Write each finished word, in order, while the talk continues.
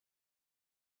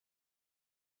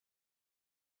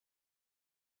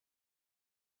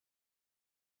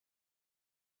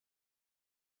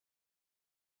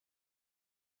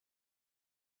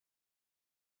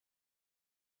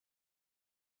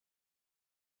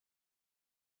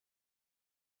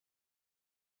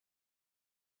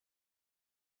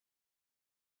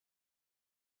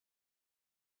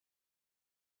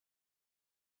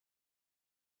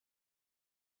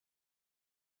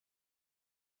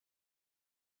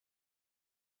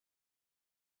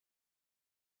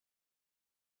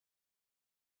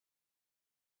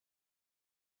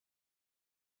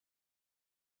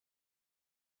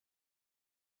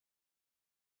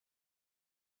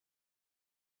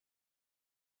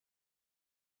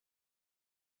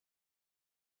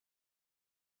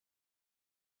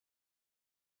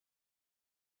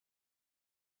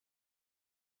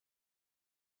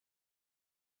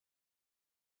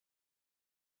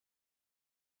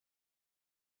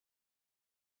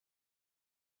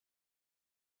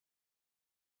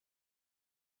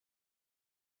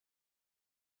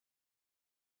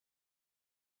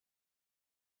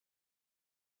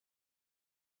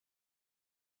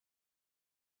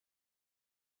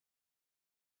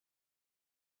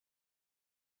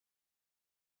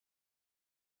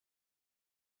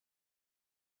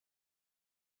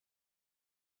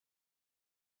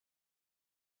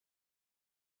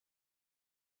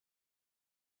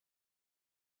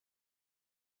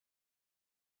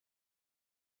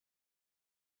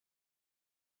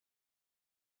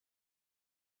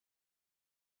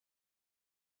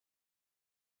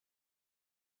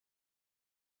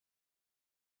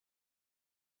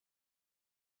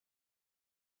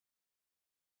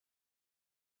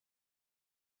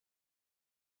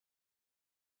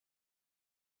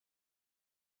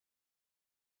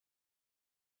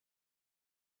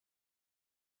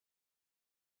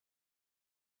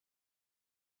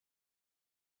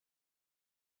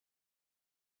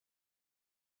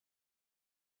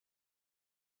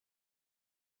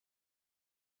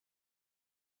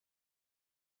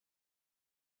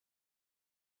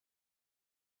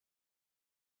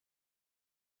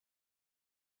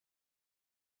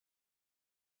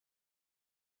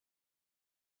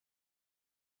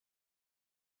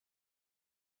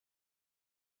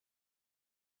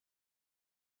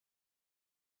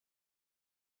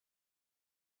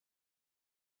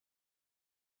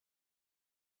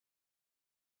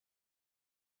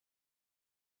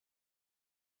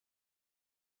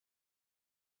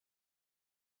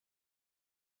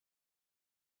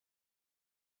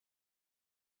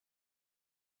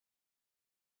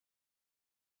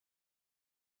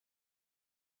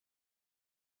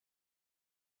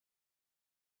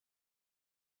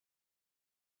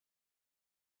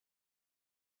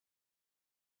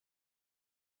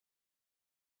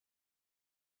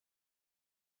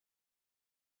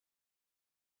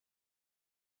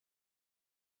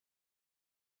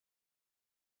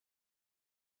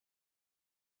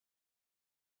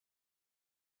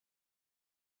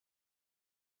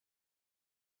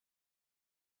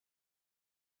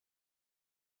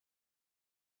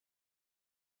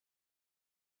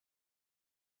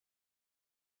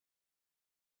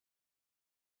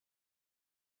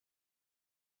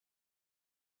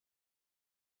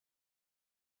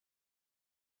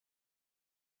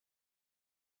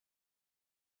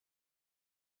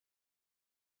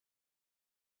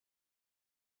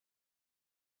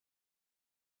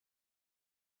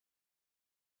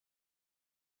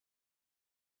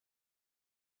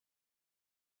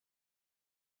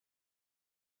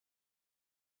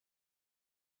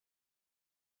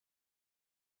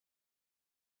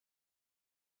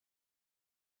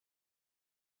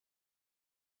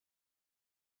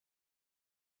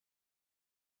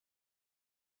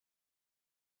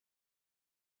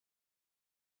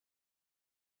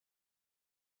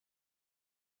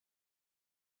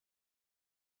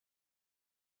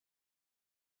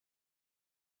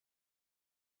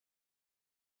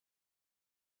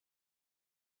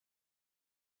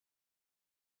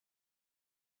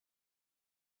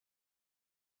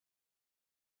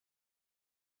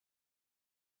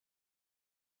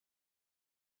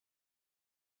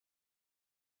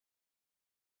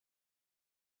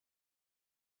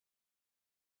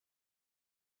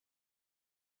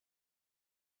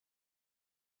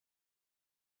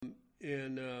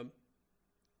and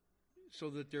so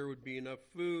that there would be enough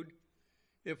food.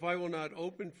 If I will not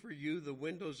open for you the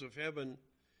windows of heaven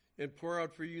and pour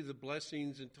out for you the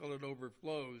blessings until it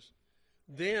overflows,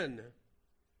 then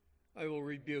I will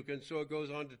rebuke. And so it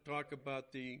goes on to talk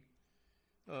about the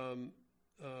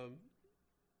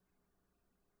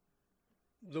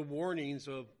warnings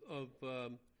of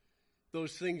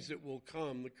those things that will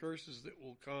come, the curses that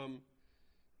will come,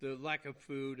 the lack of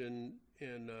food and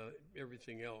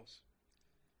everything else.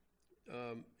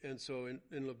 And so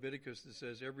in Leviticus it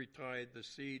says, every tithe, the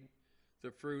seed,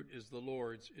 the fruit is the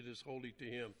Lord's. It is holy to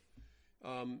him.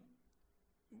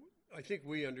 I think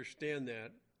we understand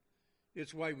that.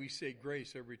 It's why we say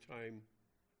grace every time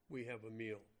we have a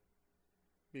meal,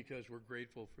 because we're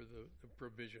grateful for the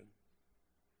provision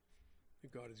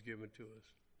that God has given to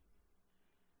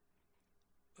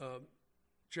us.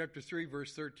 Chapter 3,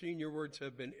 verse 13, your words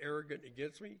have been arrogant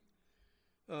against me,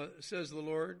 says the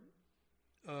Lord.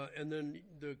 And then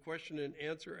the question and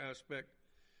answer aspect,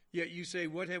 yet you say,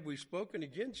 what have we spoken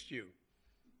against you?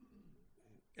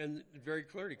 And very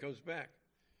clearly comes back.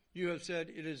 You have said,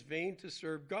 it is vain to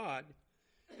serve God,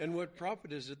 and what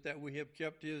profit is it that we have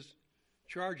kept his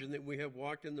charge and that we have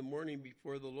walked in mourning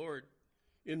before the Lord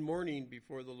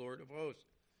of hosts?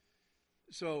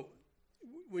 So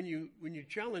when you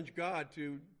challenge God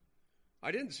to,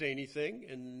 I didn't say anything,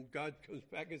 and God comes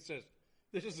back and says,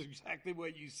 this is exactly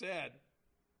what you said.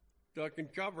 Duck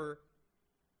and cover.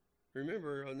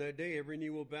 Remember, on that day, every knee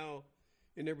will bow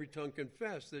and every tongue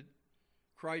confess that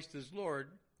Christ is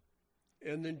Lord.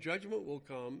 And then judgment will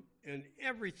come, and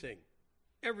everything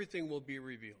will be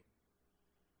revealed.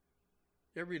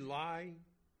 Every lie,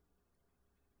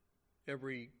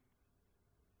 every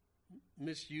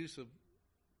misuse of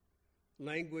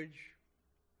language,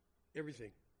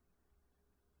 everything.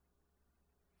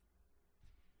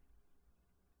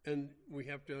 And we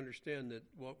have to understand that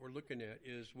what we're looking at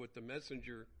is what the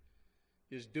messenger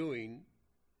is doing,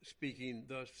 speaking,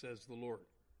 thus says the Lord.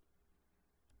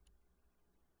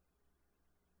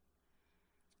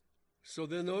 So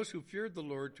then those who feared the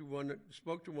Lord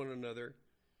spoke to one another,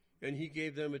 and he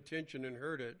gave them attention and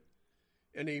heard it.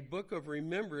 And a book of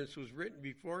remembrance was written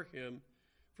before him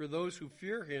for those who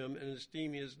fear him and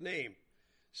esteem his name.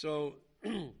 So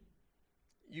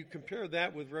you compare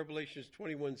that with Revelations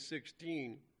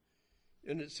 21:16,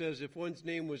 and it says, if one's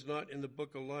name was not in the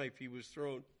book of life, he was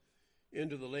thrown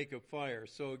into the lake of fire.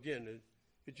 So again,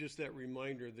 it's just that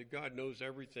reminder that God knows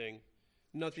everything.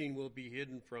 Nothing will be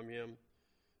hidden from him.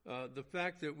 The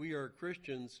fact that we are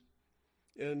Christians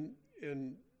and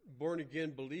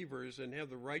born-again believers and have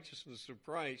the righteousness of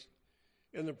Christ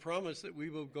and the promise that we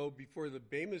will go before the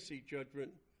Bema Seat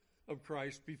judgment of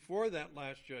Christ, before that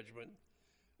last judgment,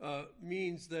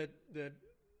 means that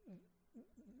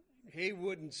hay,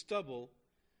 wood, and stubble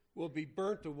will be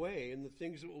burnt away, and the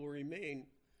things that will remain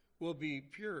will be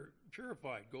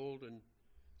purified, gold and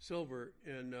silver.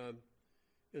 And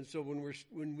so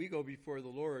when we go before the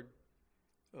Lord,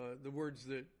 the words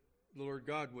that the Lord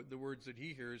God, the words that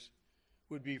he hears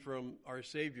would be from our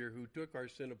Savior, who took our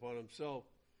sin upon himself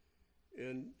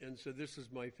and said, this is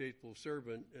my faithful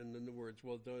servant. And then the words,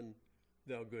 well done,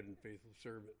 thou good and faithful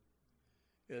servant.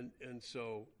 And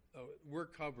so we're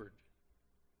covered.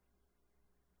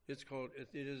 It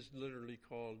is literally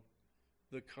called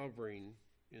the covering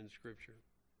in Scripture.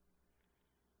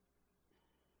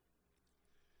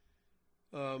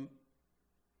 I'm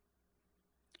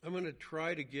going to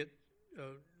try to get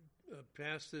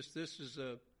past this. This is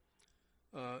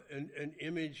an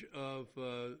image of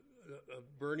a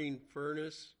burning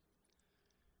furnace,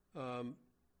 and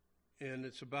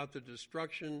it's about the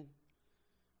destruction.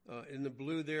 In the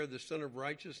blue there, the Son of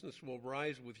Righteousness will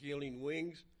rise with healing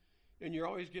wings, and you're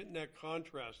always getting that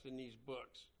contrast in these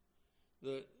books.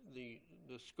 The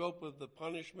scope of the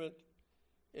punishment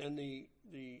and the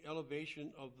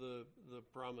elevation of the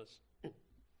promise.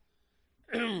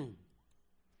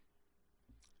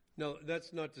 Now,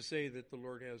 that's not to say that the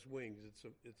Lord has wings. It's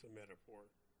a metaphor.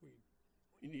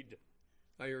 We need to.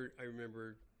 I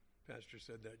remember Pastor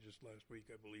said that just last week,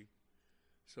 I believe.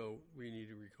 So we need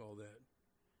to recall that.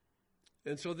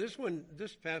 And so this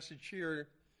passage here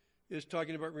is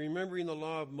talking about remembering the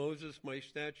law of Moses, my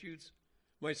statutes,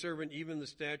 my servant, even the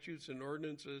statutes and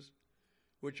ordinances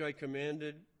which I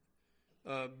commanded.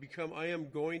 I am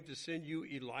going to send you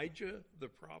Elijah the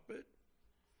prophet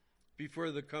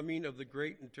before the coming of the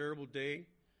great and terrible day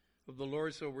of the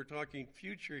Lord. So we're talking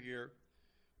future here.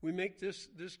 We make this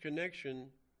connection,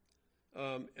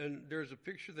 and there's a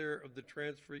picture there of the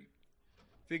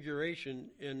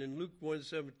transfiguration. And in Luke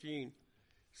 1:17, it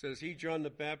says, he, John the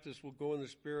Baptist, will go in the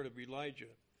spirit of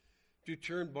Elijah to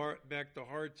turn back the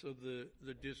hearts of the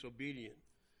disobedient.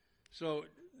 So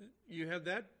you have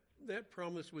that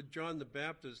promise with John the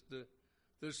Baptist,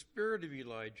 the spirit of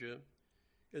Elijah,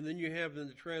 and then you have in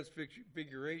the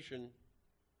transfiguration,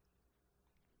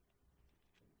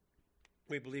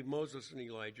 we believe Moses and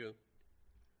Elijah,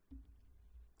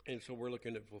 and so we're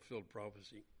looking at fulfilled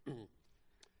prophecy.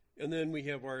 And then we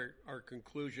have our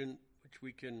conclusion, which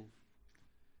we can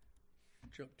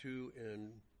jump to,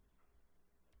 and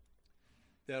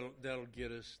that'll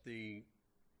get us to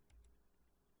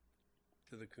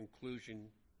the conclusion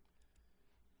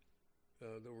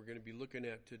that we're going to be looking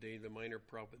at today, the Minor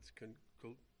Prophets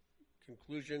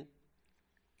conclusion.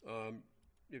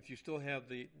 If you still have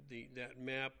that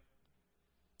map,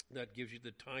 that gives you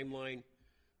the timeline.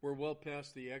 We're well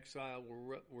past the exile.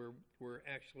 We're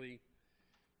actually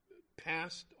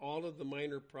past all of the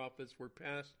minor prophets. We're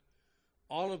past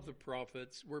all of the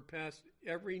prophets. We're past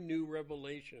every new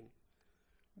revelation.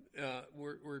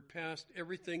 We're past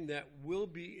everything that will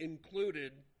be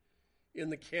included in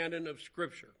the canon of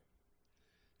Scripture.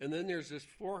 And then there's this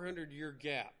 400-year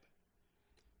gap.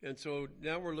 And so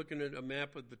now we're looking at a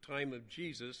map of the time of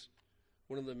Jesus,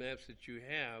 one of the maps that you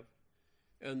have,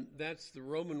 and that's the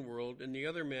Roman world. And the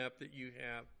other map that you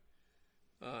have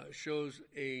shows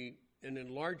an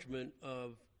enlargement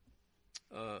of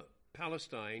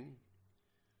Palestine,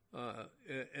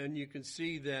 and you can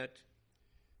see that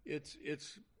it's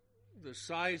the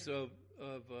size of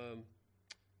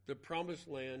the Promised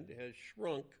Land has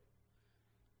shrunk,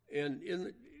 and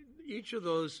in each of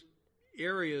those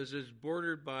areas is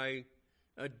bordered by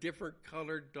a different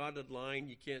colored dotted line.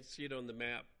 You can't see it on the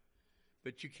map,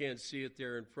 but you can see it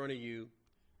there in front of you.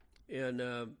 And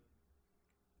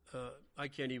I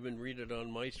can't even read it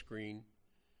on my screen,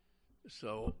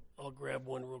 so I'll grab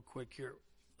one real quick here.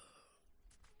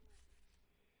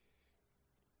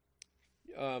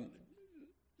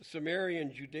 Samaria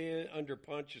and Judea under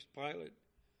Pontius Pilate.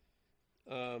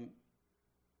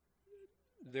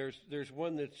 There's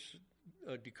one that's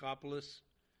Decapolis.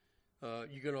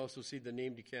 You can also see the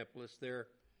name Decapolis there.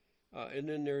 And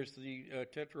then there's the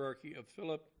Tetrarchy of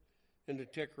Philip and the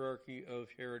Tetrarchy of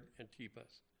Herod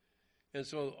Antipas. And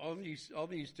so all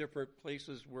these different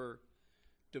places were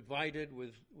divided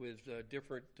with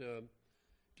different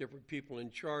people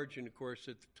in charge. And of course,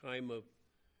 at the time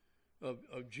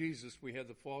of Jesus, we had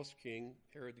the false king,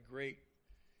 Herod the Great,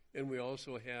 and we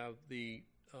also have the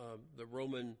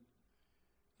Roman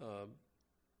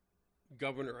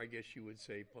governor, I guess you would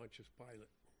say, Pontius Pilate.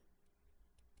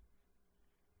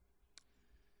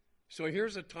 So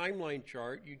here's a timeline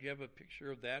chart. You have a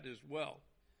picture of that as well.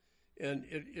 And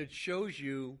it shows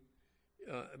you,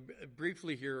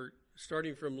 briefly here,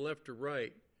 starting from left to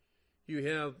right, you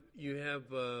have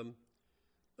a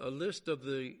list of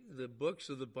the books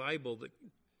of the Bible that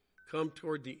come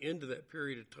toward the end of that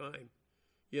period of time.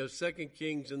 You have 2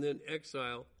 Kings and then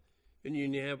exile, and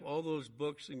you have all those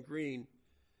books in green.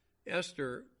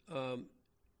 Esther, and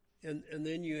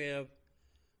then you have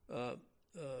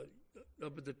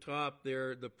up at the top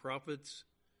there the prophets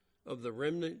of the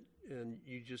remnant, and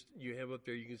you have up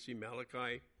there, you can see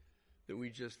Malachi that we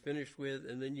just finished with,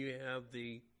 and then you have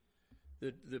the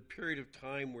period of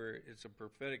time where it's a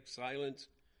prophetic silence,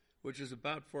 which is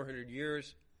about 400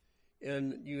 years,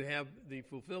 and you have the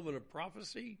fulfillment of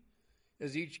prophecy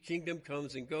as each kingdom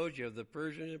comes and goes. You have the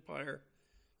Persian Empire,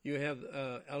 you have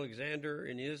Alexander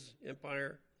and his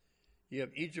empire, you have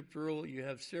Egypt rule, you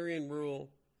have Syrian rule,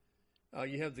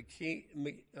 you have the king,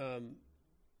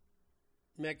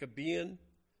 Maccabean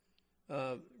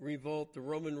revolt, the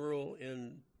Roman rule,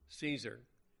 and Caesar.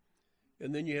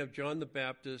 And then you have John the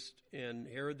Baptist and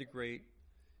Herod the Great,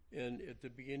 and at the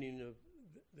beginning of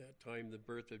that time, the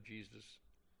birth of Jesus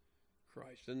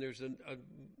Christ. And there's a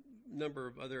number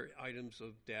of other items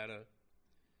of data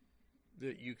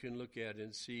that you can look at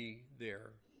and see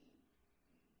there.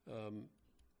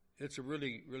 It's a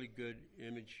really, really good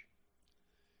image.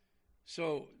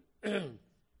 So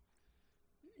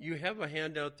you have a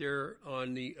handout there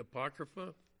on the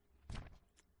Apocrypha.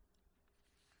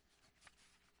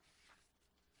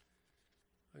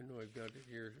 I know I've got it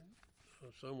here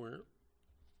somewhere.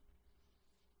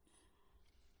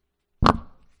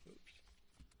 Oops.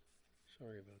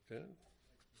 Sorry about that.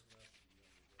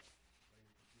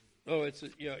 Oh, it's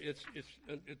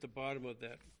at the bottom of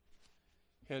that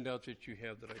handout that you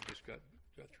have that I just got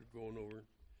through going over.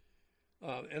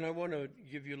 And I want to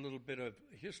give you a little bit of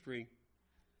history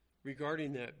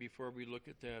regarding that before we look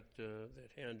at that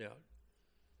handout.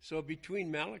 So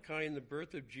between Malachi and the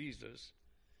birth of Jesus,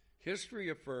 history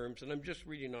affirms, and I'm just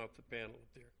reading off the panel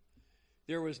up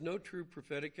there was no true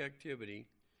prophetic activity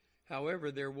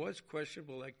However, there was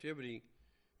questionable activity,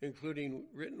 including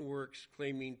written works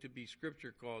claiming to be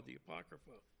scripture called the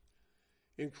Apocrypha,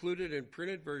 included in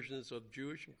printed versions of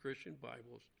Jewish and Christian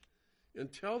Bibles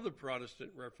until the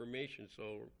Protestant Reformation,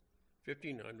 so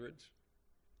 1500s.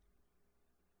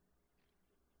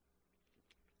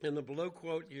 And the below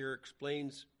quote here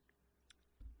explains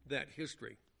that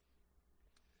history.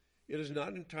 It is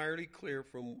not entirely clear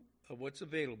from what's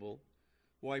available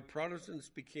why Protestants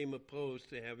became opposed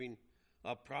to having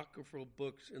apocryphal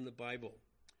books in the Bible.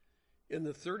 In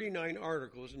the 39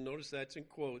 articles, and notice that's in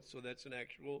quotes, so that's an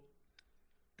actual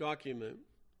document,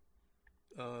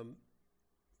 in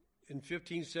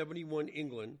 1571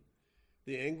 England,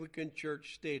 the Anglican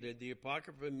Church stated the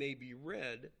Apocrypha may be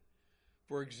read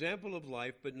for example of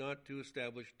life, but not to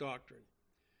establish doctrine.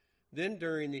 Then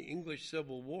during the English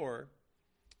Civil War,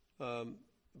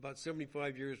 about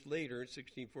 75 years later, in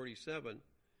 1647,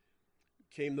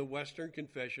 came the Western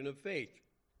Confession of Faith,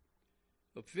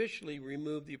 officially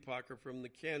removed the Apocrypha from the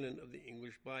canon of the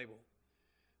English Bible.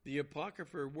 The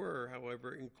Apocrypha were,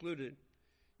 however, included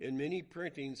in many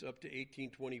printings up to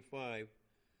 1825,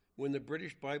 when the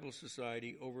British Bible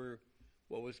Society, over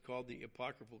what was called the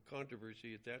Apocryphal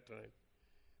controversy at that time,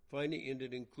 finally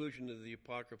ended inclusion of the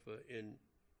Apocrypha in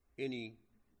any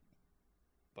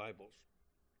Bibles.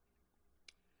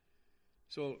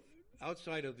 So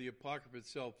outside of the Apocrypha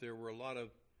itself, there were a lot of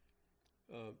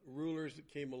rulers that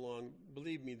came along.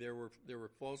 Believe me, there were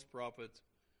false prophets,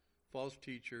 false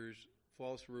teachers,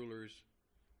 false rulers,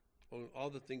 all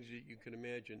the things that you can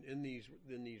imagine in these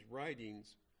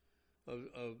writings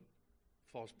of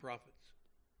false prophets.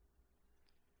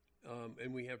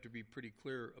 And we have to be pretty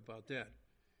clear about that.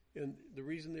 And the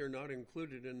reason they're not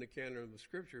included in the canon of the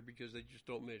Scripture, because they just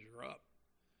don't measure up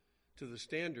to the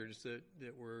standards that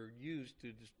were used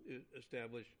to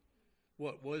establish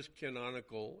what was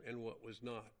canonical and what was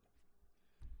not.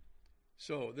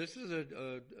 So this is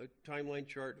a timeline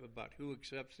chart about who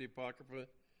accepts the Apocrypha.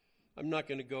 I'm not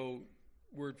going to go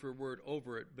word for word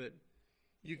over it, but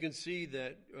you can see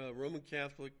that Roman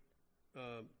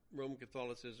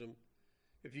Catholicism,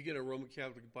 if you get a Roman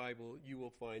Catholic Bible, you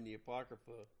will find the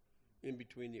Apocrypha in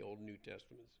between the Old and New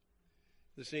Testaments.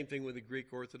 The same thing with the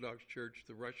Greek Orthodox Church,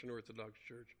 the Russian Orthodox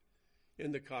Church,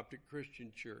 and the Coptic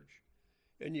Christian Church.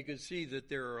 And you can see that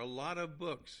there are a lot of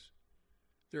books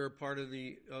that are part of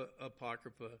the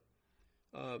Apocrypha.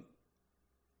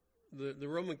 The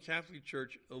Roman Catholic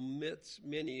Church omits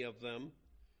many of them.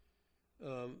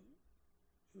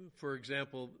 For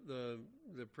example,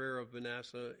 the prayer of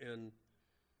Manasseh and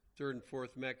 3rd and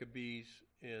 4th Maccabees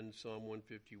and Psalm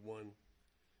 151.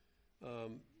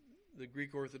 The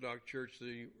Greek Orthodox Church,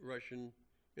 the Russian,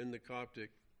 and the Coptic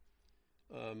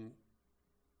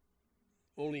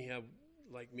only have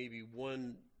like maybe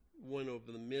one of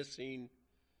them missing,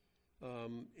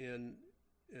 and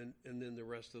then the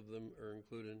rest of them are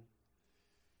included.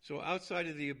 So outside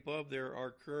of the above, there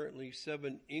are currently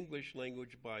 7 English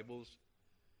language Bibles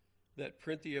that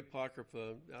print the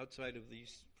Apocrypha outside of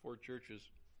these 4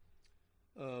 churches.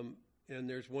 And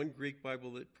there's 1 Greek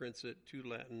Bible that prints it, 2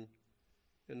 Latin,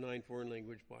 and 9 foreign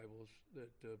language Bibles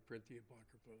that print the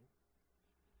Apocrypha.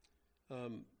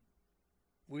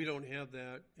 We don't have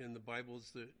that in the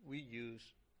Bibles that we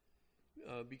use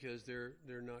because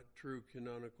they're not true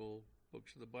canonical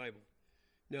books of the Bible.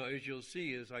 Now, as you'll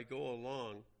see as I go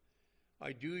along,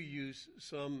 I do use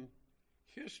some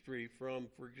history from,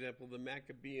 for example, the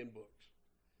Maccabean books,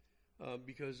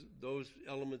 because those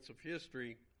elements of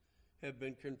history have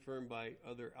been confirmed by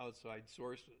other outside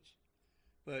sources.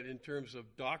 But in terms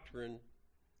of doctrine,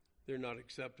 they're not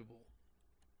acceptable.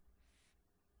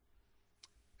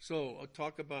 So I'll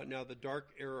talk about now the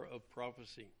dark era of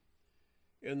prophecy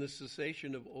and the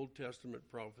cessation of Old Testament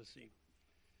prophecy.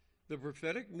 The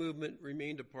prophetic movement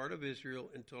remained a part of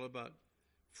Israel until about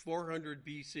 400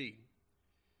 BC,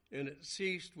 and it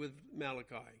ceased with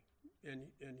Malachi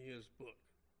and his book.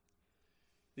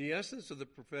 The essence of the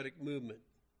prophetic movement: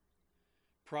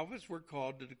 prophets were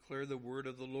called to declare the word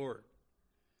of the Lord.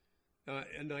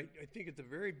 And I think at the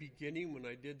very beginning, when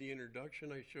I did the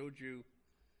introduction, I showed you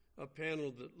a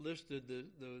panel that listed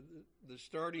the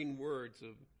starting words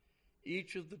of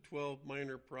each of the 12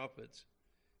 minor prophets.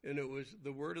 And it was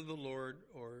the word of the Lord,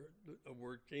 or a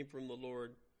word came from the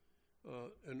Lord,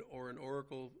 or an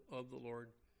oracle of the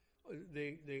Lord.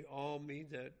 They all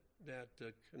made that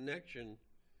connection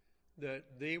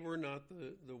that they were not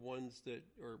the ones that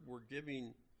were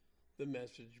giving the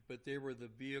message, but they were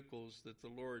the vehicles that the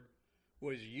Lord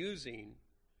was using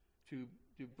to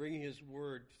bring his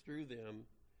word through them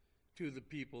to the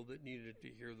people that needed to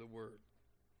hear the word.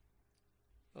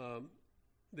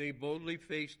 They boldly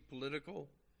faced political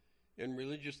and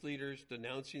religious leaders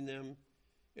denouncing them,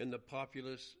 and the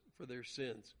populace for their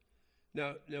sins.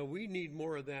 Now we need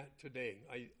more of that today,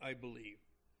 I believe.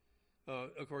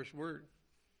 Of course, we're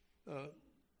a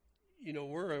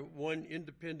one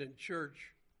independent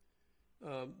church.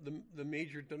 The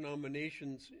major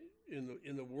denominations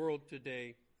in the world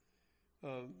today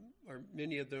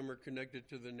many of them are connected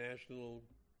to the National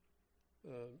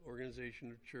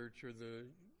Organization of Church or the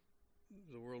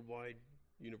Worldwide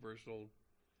Universal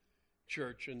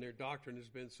Church, and their doctrine has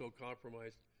been so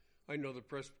compromised. I know the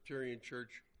Presbyterian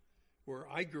Church where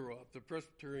I grew up, the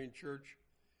Presbyterian Church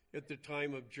at the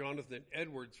time of Jonathan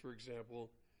Edwards, for example,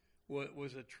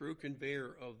 was a true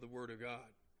conveyor of the Word of God.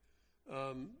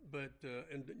 But the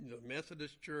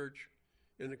Methodist Church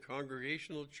and the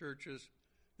Congregational churches,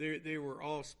 they were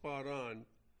all spot on,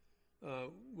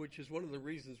 which is one of the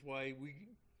reasons why we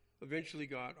eventually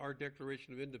got our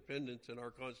Declaration of Independence and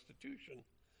our Constitution,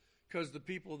 because the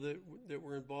people that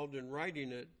were involved in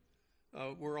writing it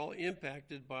were all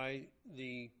impacted by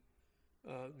the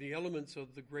elements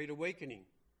of the Great Awakening,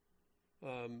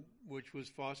 which was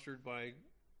fostered by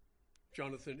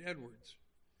Jonathan Edwards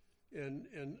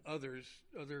and other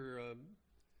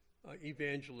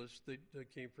evangelists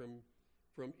that came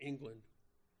from England.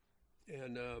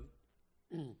 And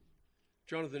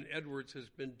Jonathan Edwards has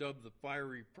been dubbed the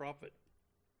fiery prophet.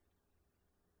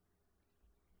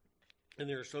 And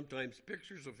there are sometimes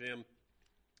pictures of him,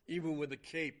 even with a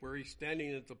cape, where he's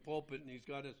standing at the pulpit and he's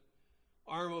got his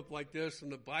arm up like this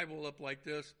and the Bible up like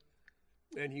this,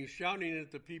 and he's shouting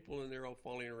at the people, and they're all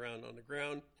falling around on the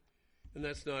ground. And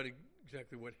that's not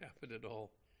exactly what happened at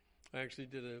all. I actually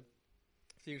did a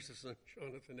thesis on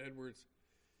Jonathan Edwards.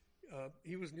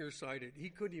 He was nearsighted. He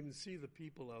couldn't even see the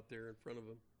people out there in front of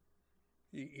him.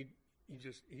 He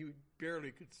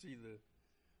barely could see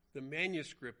the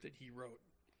manuscript that he wrote.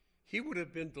 He would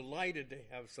have been delighted to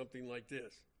have something like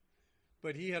this,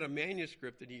 but he had a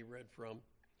manuscript that he read from.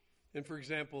 And for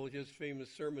example, his famous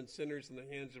sermon, "Sinners in the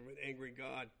Hands of an Angry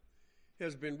God,"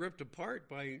 has been ripped apart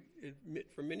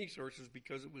from many sources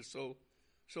because it was so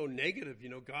negative.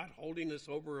 God holding us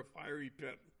over a fiery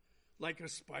pit like a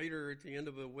spider at the end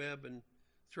of a web and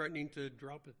threatening to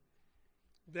drop it.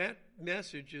 That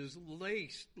message is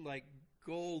laced like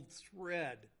gold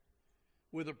thread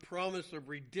with a promise of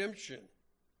redemption.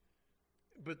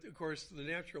 But of course, the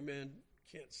natural man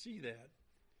can't see that.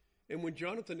 And when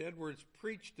Jonathan Edwards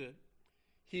preached it,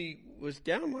 he was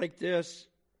down like this,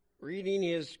 reading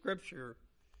his scripture,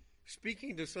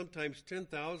 speaking to sometimes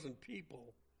 10,000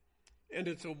 people. And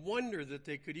it's a wonder that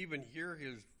they could even hear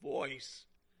his voice.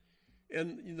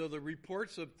 And, the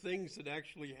reports of things that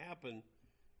actually happen,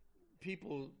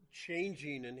 people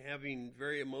changing and having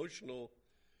very emotional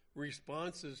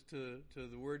responses to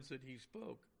the words that he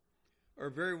spoke, are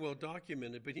very well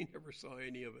documented, but he never saw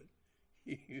any of it.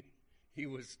 He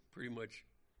was pretty much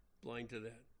blind to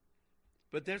that.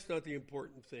 But that's not the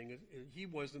important thing. He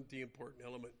wasn't the important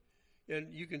element.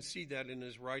 And you can see that in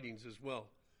his writings as well.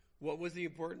 What was the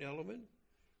important element?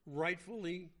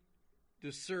 Rightfully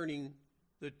discerning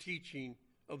the teaching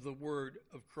of the Word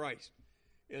of Christ.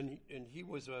 And he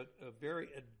was a very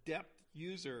adept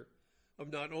user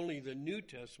of not only the New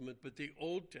Testament, but the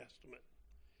Old Testament.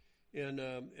 And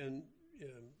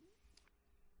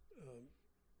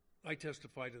I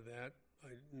testify to that.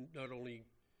 Not only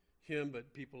him,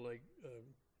 but people like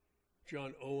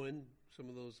John Owen, some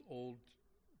of those old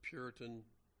Puritan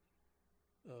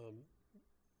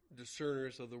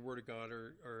discerners of the Word of God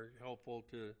are helpful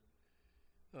to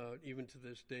even to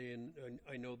this day. And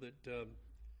I know that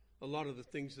a lot of the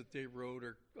things that they wrote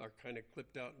are kind of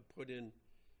clipped out and put in,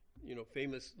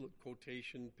 famous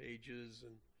quotation pages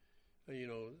and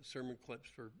sermon clips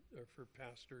for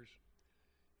pastors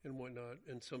and whatnot,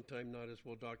 and sometimes not as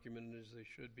well documented as they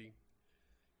should be.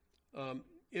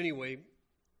 Anyway,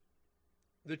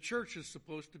 the church is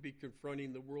supposed to be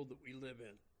confronting the world that we live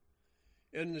in.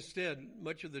 And instead,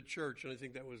 much of the church, and I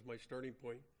think that was my starting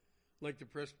point, like the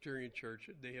Presbyterian Church,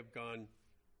 they have gone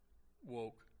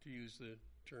woke, to use the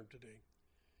term today.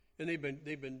 And they've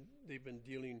been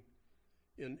dealing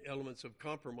in elements of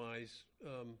compromise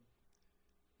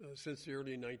since the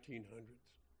early 1900s.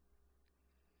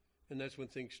 And that's when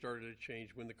things started to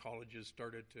change, when the colleges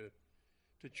started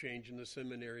to change and the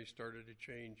seminaries started to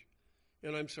change.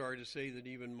 And I'm sorry to say that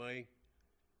even the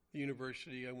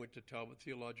university, I went to Talbot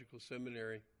Theological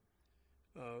Seminary,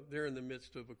 they're in the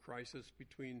midst of a crisis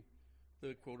between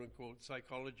the quote-unquote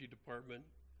psychology department,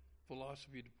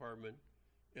 philosophy department,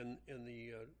 and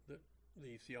the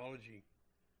theology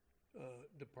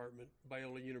department.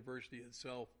 Biola University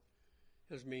itself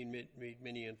has made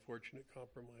many unfortunate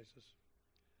compromises.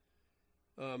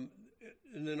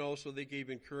 And then also they gave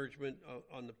encouragement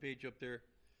on the page up there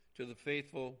to the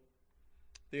faithful.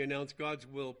 They announced God's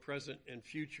will, present and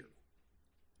future.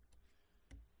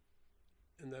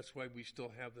 And that's why we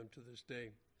still have them to this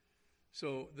day.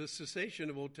 So the cessation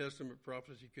of Old Testament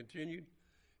prophecy continued.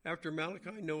 After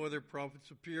Malachi, no other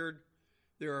prophets appeared.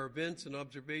 There are events and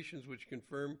observations which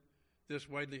confirm this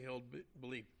widely held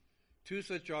belief. Two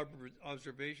such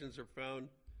observations are found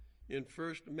in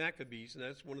First Maccabees, and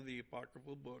that's one of the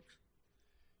apocryphal books.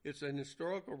 It's an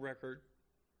historical record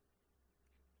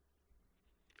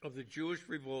of the Jewish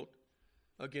revolt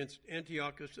against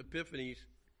Antiochus Epiphanes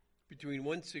between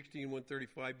 160 and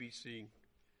 135 BC,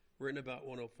 written about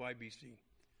 105 BC.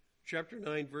 Chapter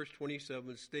 9, verse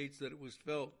 27 states that it was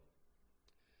felt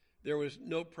there was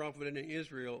no prophet in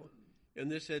Israel, and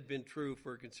this had been true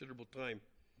for a considerable time.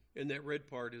 And that red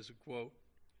part is a quote.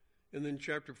 And then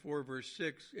chapter 4, verse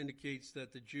 6 indicates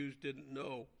that the Jews didn't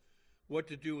know what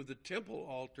to do with the temple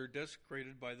altar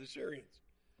desecrated by the Syrians.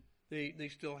 They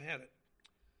still had it.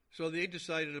 So they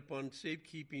decided upon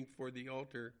safekeeping for the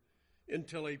altar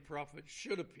until a prophet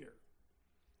should appear.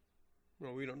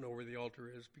 Well, we don't know where the altar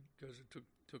is because it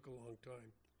took a long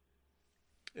time.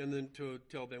 And then to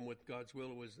tell them what God's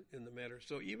will was in the matter.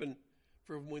 So even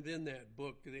from within that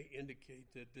book, they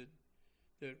indicate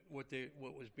that what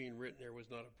was being written there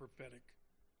was not a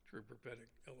true prophetic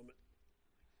element.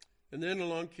 And then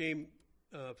along came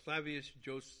Flavius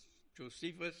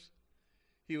Josephus.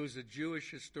 He was a Jewish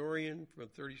historian from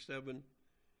 37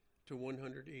 to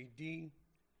 100 AD.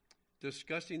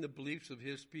 Discussing the beliefs of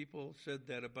his people, said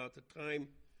that about the time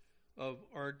of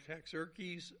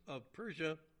Artaxerxes of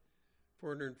Persia,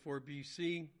 404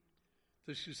 BC,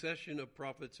 the succession of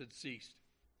prophets had ceased.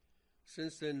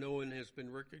 Since then, no one has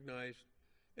been recognized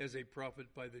as a prophet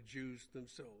by the Jews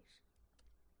themselves.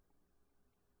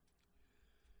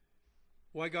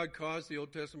 Why God caused the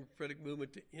Old Testament prophetic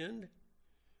movement to end?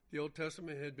 The Old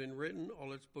Testament had been written,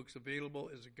 all its books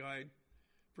available as a guide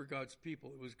for God's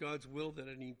people. It was God's will that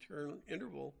an eternal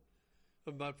interval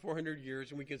of about 400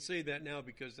 years, and we can say that now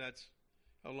because that's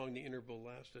how long the interval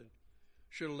lasted,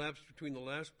 should elapse between the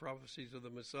last prophecies of the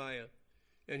Messiah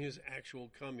and his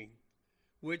actual coming,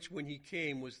 which, when he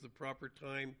came, was the proper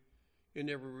time in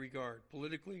every regard,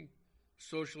 politically,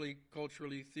 socially,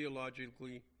 culturally,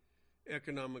 theologically,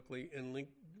 economically, and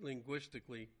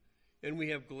linguistically. And we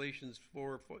have Galatians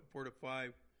 4 to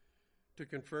 5 to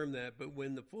confirm that. But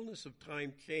when the fullness of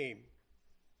time came,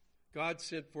 God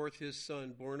sent forth his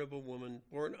Son, born of a woman,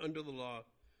 born under the law,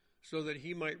 so that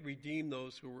he might redeem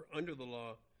those who were under the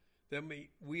law, that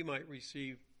we might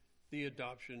receive the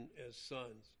adoption as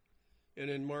sons. And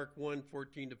in Mark 1,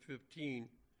 14 to 15,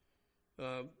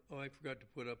 I forgot to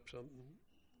put up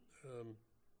something.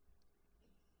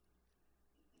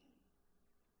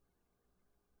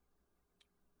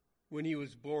 When he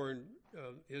was born,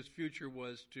 his future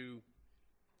was to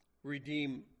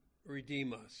redeem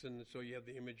us. And so you have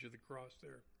the image of the cross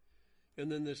there.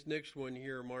 And then this next one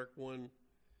here, Mark 1,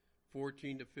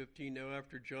 14 to 15. Now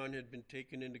after John had been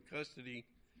taken into custody,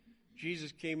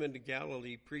 Jesus came into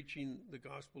Galilee preaching the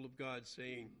gospel of God,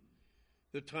 saying,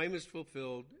 "The time is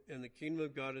fulfilled and the kingdom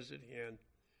of God is at hand.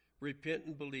 Repent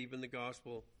and believe in the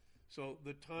gospel." So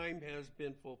the time has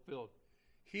been fulfilled.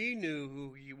 He knew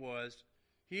who he was.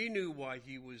 He knew why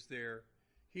he was there.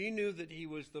 He knew that he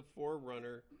was the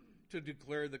forerunner to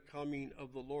declare the coming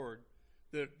of the Lord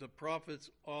that the prophets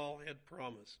all had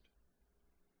promised.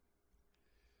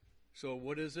 So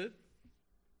what is it?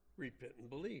 Repent and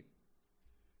believe.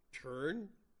 Turn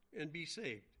and be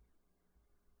saved.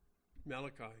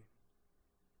 Malachi.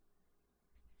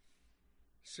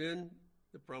 Sin,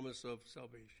 the promise of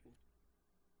salvation.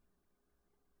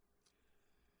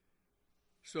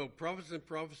 So, prophets and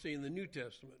prophecy in the New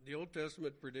Testament. The Old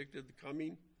Testament predicted the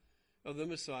coming of the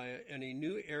Messiah and a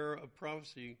new era of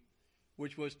prophecy,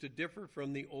 which was to differ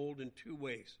from the old in two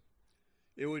ways.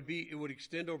 It would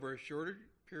extend over a shorter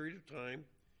period of time.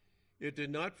 It did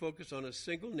not focus on a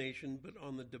single nation, but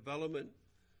on the development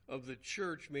of the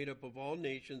church made up of all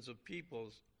nations of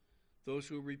peoples, those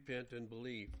who repent and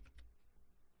believe.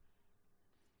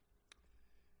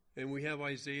 And we have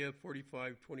Isaiah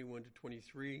 45, 21 to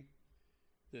 23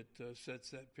 that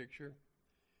sets that picture.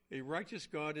 "A righteous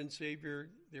God and Savior,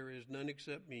 there is none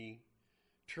except me.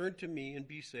 Turn to me and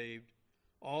be saved,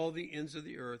 all the ends of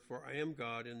the earth, for I am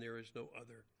God and there is no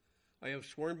other. I have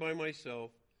sworn by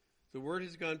myself, the word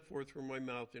has gone forth from my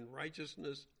mouth in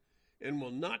righteousness and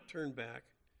will not turn back,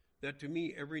 that to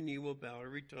me every knee will bow,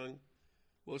 every tongue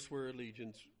will swear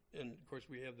allegiance." And, of course,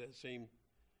 we have that same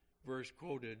verse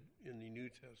quoted in the New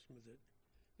Testament, that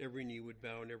every knee would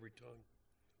bow and every tongue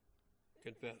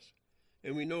confess.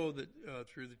 And we know that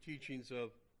through the teachings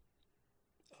of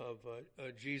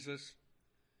Jesus,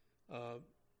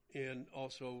 and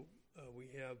also we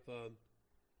have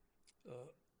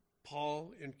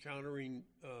Paul encountering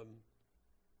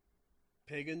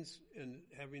pagans and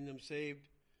having them saved.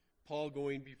 Paul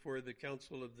going before the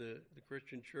council of the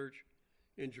Christian church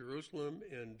in Jerusalem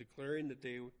and declaring that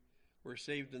they were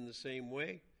saved in the same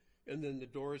way. And then the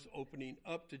doors opening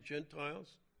up to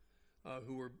Gentiles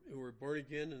who were born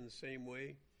again in the same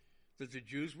way that the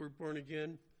Jews were born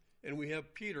again. And we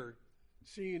have Peter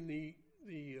seeing the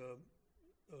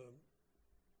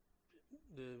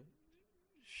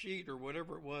sheet or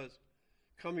whatever it was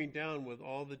coming down with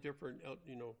all the different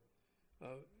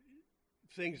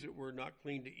things that were not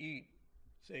clean to eat,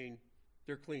 saying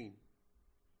they're clean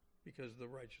because of the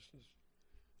righteousness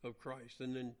of Christ.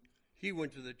 And then he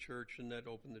went to the church, and that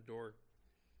opened the door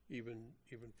even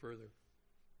further.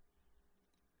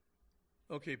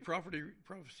 Okay,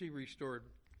 prophecy restored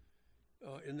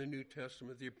in the New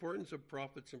Testament. The importance of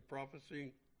prophets and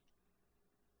prophecy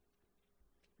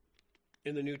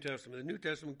in the New Testament. The New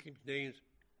Testament contains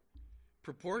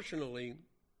proportionally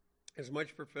as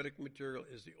much prophetic material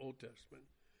as the Old Testament.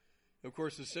 Of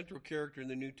course, the central character in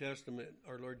the New Testament,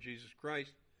 our Lord Jesus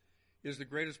Christ, is the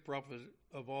greatest prophet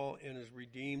of all and is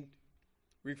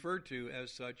referred to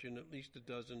as such in at least a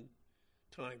dozen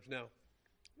times. Now,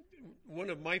 one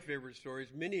of my favorite stories,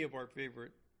 many of our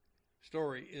favorite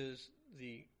story, is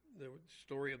the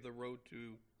story of the road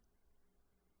to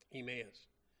Emmaus,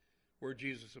 where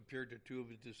Jesus appeared to two of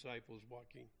his disciples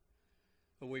walking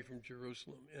away from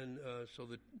Jerusalem. And so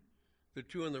the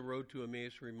two on the road to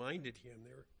Emmaus reminded him,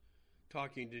 they were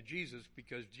talking to Jesus,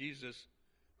 because Jesus,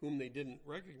 whom they didn't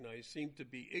recognize, seemed to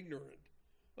be ignorant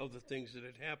of the things that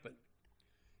had happened.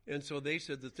 And so they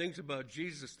said the things about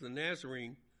Jesus the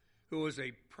Nazarene, who was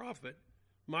a prophet,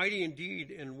 mighty in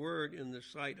deed and word in the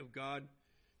sight of God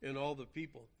and all the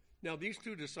people. Now, these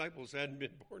two disciples hadn't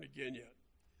been born again yet.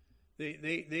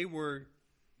 They were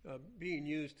being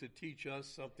used to teach us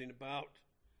something about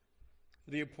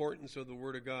the importance of the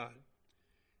Word of God.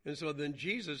 And so then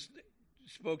Jesus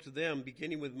spoke to them,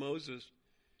 beginning with Moses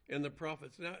and the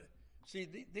prophets. Now, see,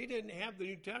 they didn't have the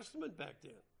New Testament back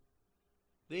then.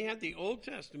 They had the Old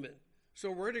Testament.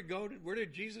 So where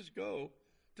did Jesus go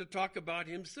to talk about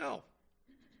himself?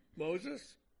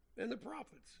 Moses and the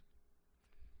prophets.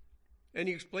 And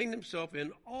he explained himself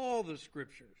in all the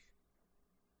scriptures,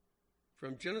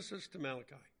 from Genesis to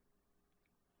Malachi.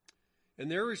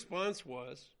 And their response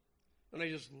was, and I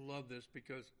just love this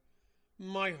because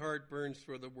my heart burns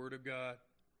for the Word of God.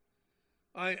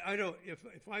 I don't,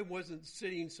 if I wasn't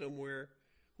sitting somewhere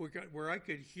where I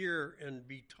could hear and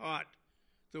be taught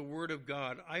the Word of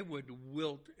God, I would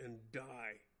wilt and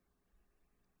die.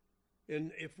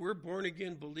 And if we're born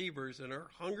again believers, and our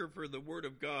hunger for the Word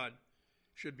of God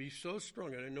should be so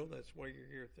strong, and I know that's why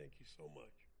you're here, thank you so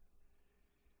much.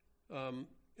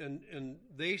 And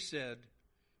they said,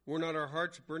 were not our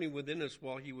hearts burning within us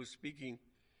while he was speaking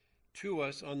to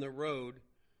us on the road,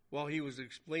 while he was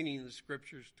explaining the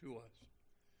scriptures to us?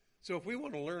 So if we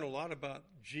want to learn a lot about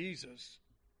Jesus,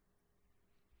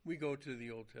 we go to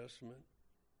the Old Testament.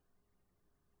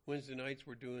 Wednesday nights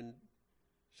we're doing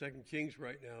 2 Kings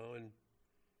right now, and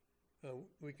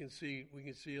we can see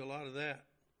a lot of that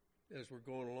as we're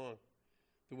going along,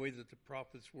 the way that the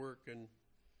prophets work and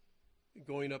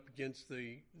going up against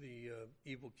the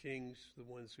evil kings, the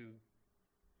ones who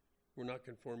were not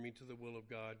conforming to the will of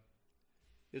God.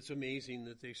 It's amazing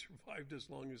that they survived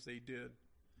as long as they did,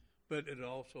 but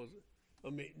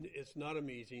it's not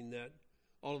amazing that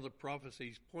all of the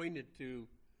prophecies pointed to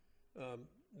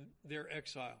their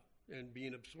exile and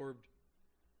being absorbed,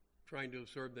 trying to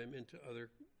absorb them into other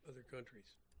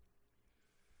countries.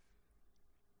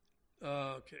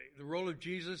 Okay, the role of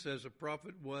Jesus as a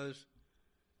prophet was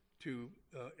to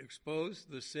expose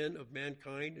the sin of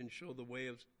mankind and show the way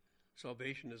of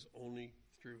salvation is only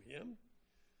through him,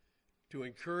 to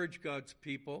encourage God's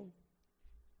people,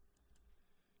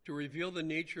 to reveal the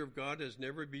nature of God as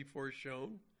never before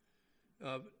shown.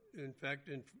 In fact,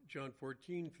 in John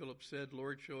 14, Philip said,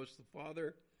 Lord, show us the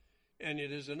Father, and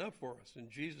it is enough for us. And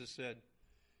Jesus said,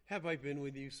 have I been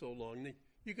with you so long?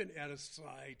 You can add a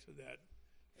sigh to that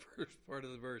first part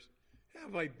of the verse.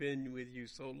 Have I been with you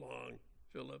so long,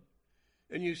 Philip?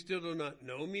 And you still do not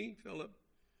know me, Philip?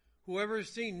 Whoever has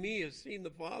seen me has seen the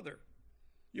Father.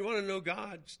 You want to know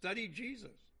God? Study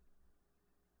Jesus.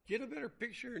 Get a better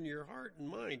picture in your heart and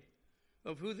mind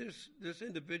of who this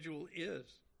individual is.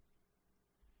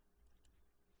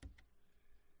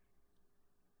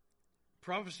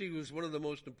 Prophecy was one of the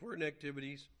most important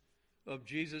activities of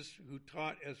Jesus, who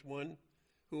taught as one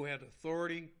who had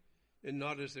authority and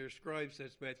not as their scribes.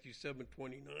 That's Matthew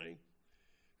 7:29.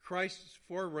 Christ's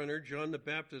forerunner, John the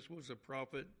Baptist, was a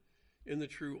prophet in the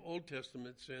true Old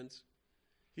Testament sense.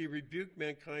 He rebuked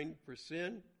mankind for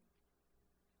sin.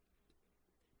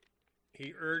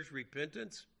 He urged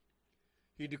repentance.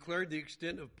 He declared the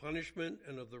extent of punishment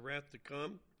and of the wrath to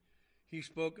come. He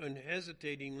spoke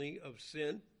unhesitatingly of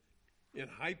sin in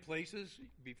high places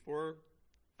before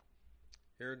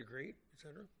Herod the Great,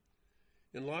 etc.,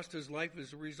 and lost his life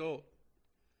as a result.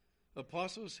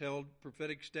 Apostles held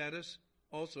prophetic status,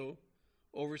 also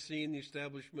overseeing the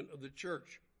establishment of the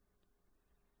church.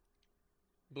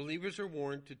 Believers are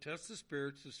warned to test the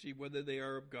spirits to see whether they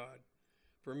are of God,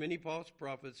 for many false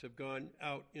prophets have gone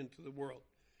out into the world.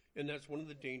 And that's one of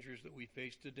the dangers that we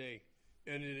face today.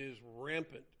 And it is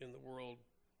rampant in the world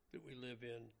that we live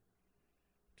in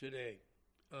today.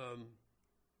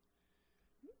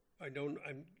 I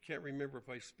can't remember if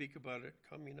I speak about it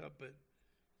coming up, but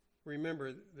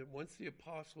remember that once the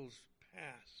apostles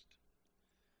passed,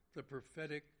 the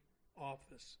prophetic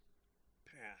office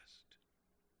passed.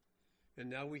 And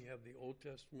now we have the Old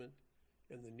Testament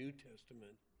and the New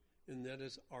Testament, and that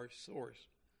is our source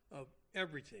of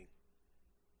everything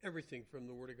from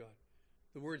the Word of God.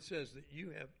 The Word says that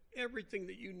you have everything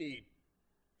that you need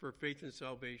for faith and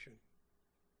salvation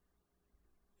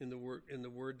in the Word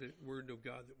of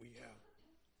God that we have.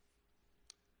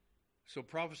 So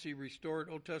prophecy restored,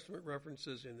 Old Testament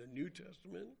references in the New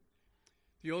Testament.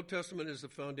 The Old Testament is the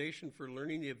foundation for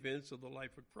learning the events of the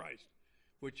life of Christ,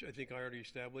 which I think I already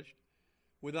established.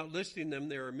 Without listing them,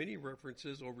 there are many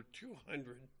references, over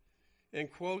 200,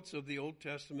 and quotes of the Old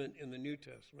Testament and the New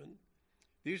Testament.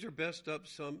 These are best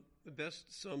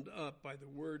summed up by the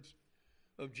words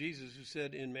of Jesus, who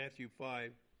said in Matthew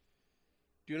 5,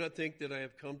 "Do not think that I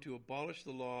have come to abolish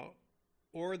the law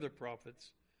or the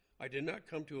prophets. I did not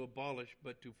come to abolish,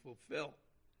 but to fulfill.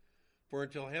 For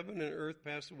until heaven and earth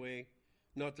pass away,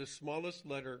 not the smallest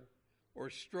letter or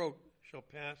stroke shall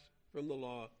pass from the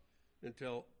law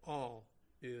until all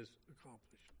is accomplished."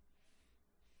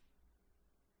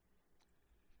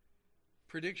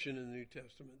 Prediction in the New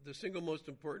Testament. The single most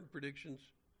important predictions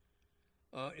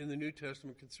in the New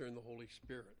Testament concern the Holy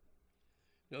Spirit.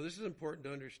 Now, this is important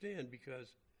to understand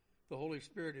because the Holy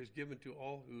Spirit is given to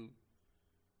all who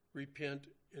repent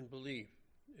and believe.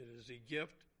 It is a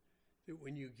gift that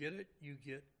when you get it, you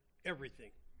get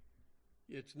everything.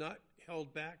 It's not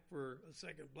held back for a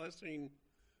second blessing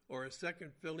or a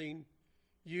second filling.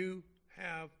 You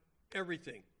have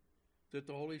everything that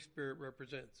the Holy Spirit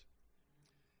represents.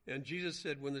 And Jesus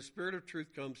said, when the Spirit of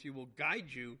truth comes, he will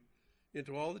guide you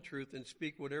into all the truth and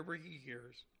speak whatever he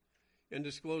hears and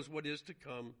disclose what is to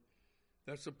come.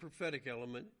 That's the prophetic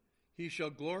element. He shall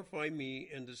glorify me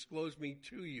and disclose me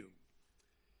to you.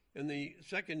 And the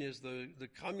second is the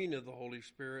coming of the Holy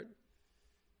Spirit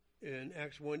in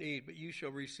Acts 1:8. But you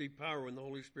shall receive power when the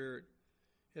Holy Spirit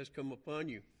has come upon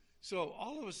you. So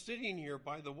all of us sitting here,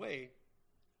 by the way,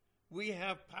 we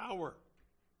have power.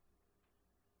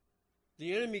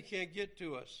 The enemy can't get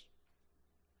to us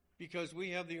because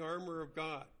we have the armor of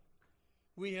God.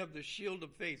 We have the shield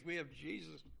of faith. We have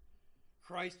Jesus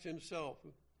Christ himself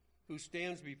who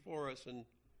stands before us and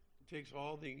takes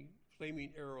all the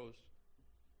flaming arrows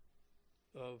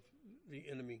of the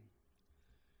enemy.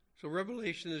 So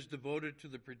Revelation is devoted to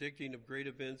the predicting of great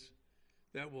events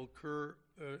that will occur,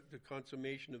 the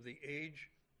consummation of the age.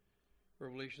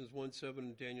 Revelations 1:7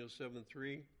 and Daniel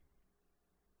 7:3.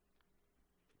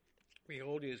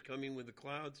 Behold, he is coming with the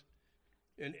clouds,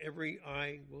 and every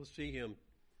eye will see him.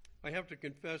 I have to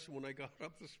confess, when I got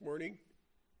up this morning,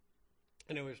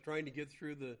 and I was trying to get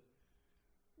through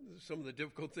some of the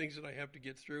difficult things that I have to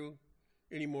get through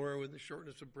anymore with the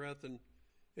shortness of breath and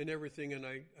everything, and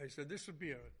I said, this would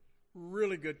be a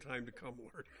really good time to come,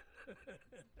 Lord.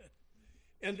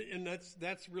 and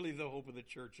that's really the hope of the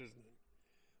church, isn't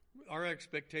it? Our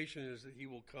expectation is that he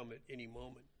will come at any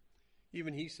moment.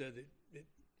 Even he said that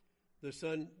the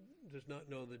Son does not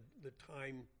know the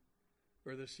time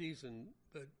or the season,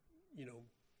 but,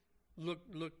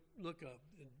 look up.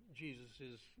 Jesus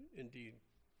is indeed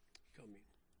coming.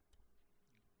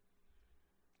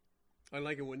 I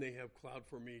like it when they have cloud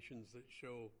formations that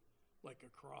show like a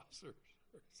cross or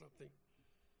something.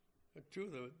 Two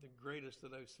of the greatest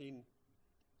that I've seen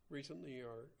recently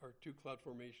are two cloud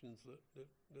formations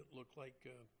that look like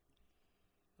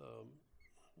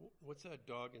what's that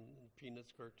dog in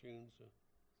Peanuts cartoons?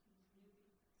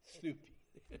 Snoopy.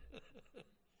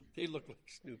 They look like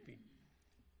Snoopy.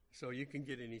 So you can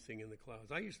get anything in the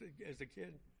clouds. I used to, as a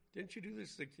kid, didn't you do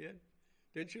this as a kid?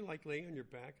 Didn't you like lay on your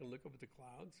back and look up at the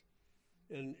clouds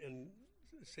and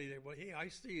say that, well, hey, I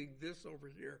see this over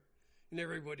here. And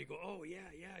everybody go, oh, yeah.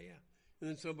 And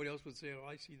then somebody else would say, oh,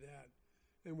 I see that.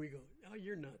 And we go, oh,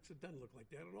 you're nuts. It doesn't look like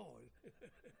that at all.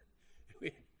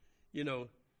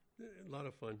 A lot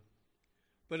of fun.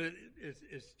 But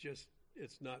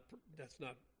that's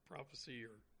not prophecy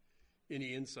or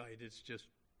any insight. It's just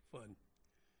fun.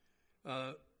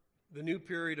 The new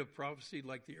period of prophecy,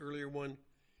 like the earlier one,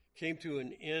 came to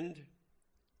an end.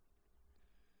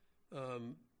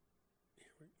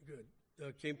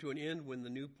 Came to an end when the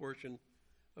new portion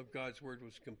of God's Word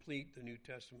was complete, the New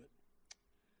Testament.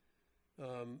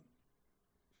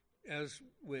 As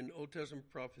when Old Testament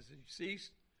prophecy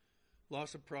ceased,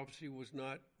 loss of prophecy was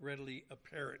not readily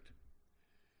apparent.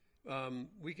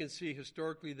 We can see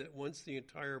historically that once the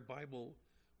entire Bible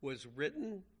was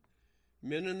written,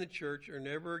 men in the church are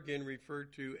never again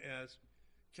referred to as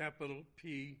capital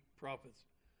P prophets.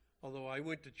 Although I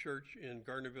went to church in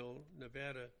Gardnerville,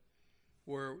 Nevada,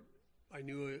 where I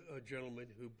knew a gentleman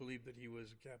who believed that he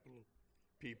was a capital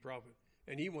P prophet.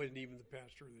 And he wasn't even the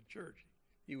pastor of the church.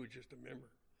 He was just a member.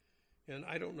 And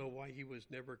I don't know why he was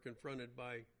never confronted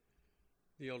by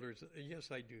the elders. Yes,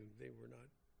 I do. They were not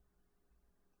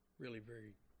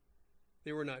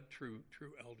they were not true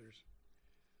elders.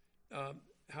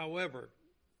 However,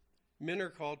 men are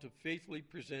called to faithfully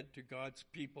present to God's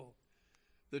people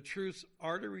the truths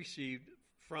already received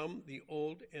from the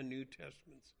Old and New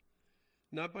Testaments,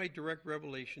 not by direct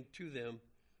revelation to them,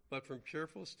 but from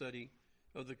careful study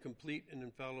of the complete and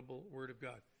infallible Word of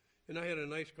God. And I had a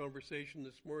nice conversation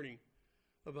this morning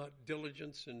about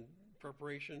diligence and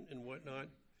preparation and whatnot.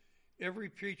 Every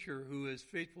preacher who is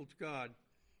faithful to God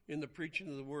in the preaching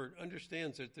of the Word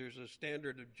understands that there's a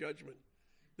standard of judgment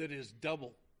that is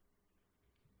double,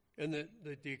 and that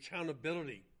the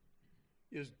accountability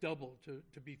is double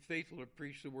to be faithful to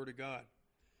preach the Word of God.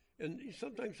 And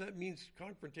sometimes that means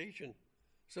confrontation.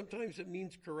 Sometimes it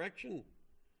means correction.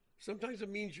 Sometimes it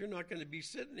means you're not going to be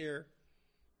sitting there,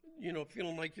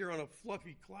 feeling like you're on a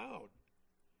fluffy cloud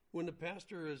when the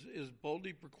pastor is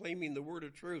boldly proclaiming the word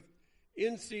of truth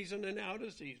in season and out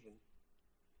of season.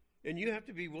 And you have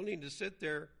to be willing to sit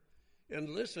there and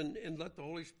listen and let the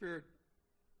Holy Spirit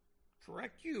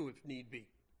correct you if need be.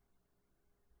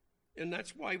 And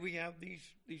that's why we have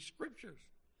these scriptures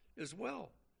as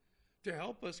well, to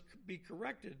help us be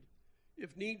corrected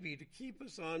if need be, to keep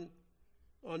us on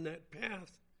that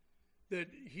path that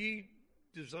He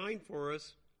designed for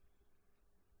us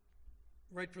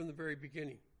right from the very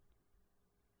beginning.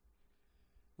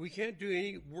 We can't do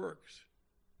any works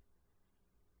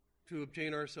to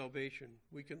obtain our salvation.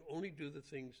 We can only do the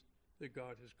things that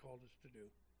God has called us to do.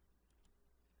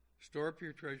 Store up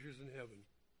your treasures in heaven.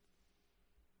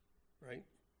 Right?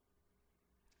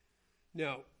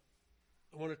 Now,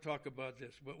 I want to talk about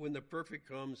this. But when the perfect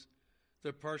comes,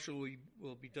 the partial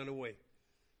will be done away.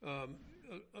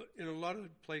 In a lot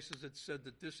of places it's said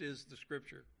that this is the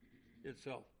Scripture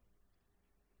itself.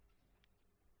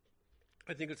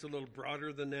 I think it's a little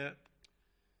broader than that.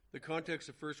 The context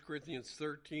of 1 Corinthians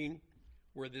 13,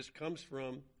 where this comes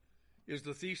from, is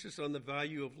the thesis on the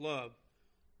value of love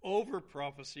over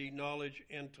prophecy, knowledge,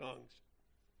 and tongues,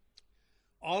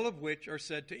 all of which are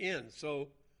said to end. So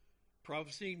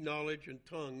prophecy, knowledge, and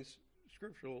tongues,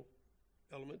 scriptural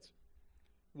elements,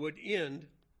 would end,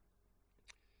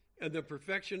 and the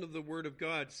perfection of the Word of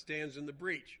God stands in the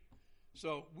breach.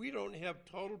 So we don't have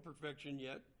total perfection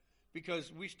yet,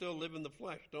 because we still live in the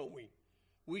flesh, don't we?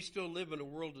 We still live in a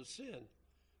world of sin.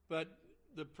 But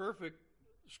the perfect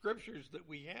scriptures that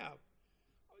we have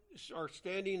are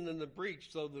standing in the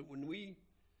breach, so that when we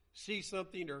see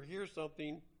something or hear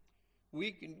something,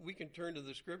 we can turn to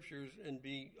the scriptures and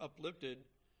be uplifted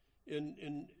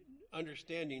in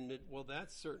understanding that, well,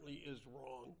 that certainly is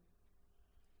wrong.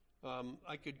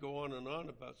 I could go on and on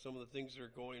about some of the things that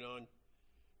are going on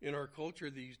in our culture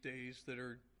these days that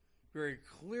are very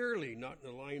clearly not in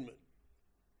alignment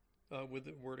with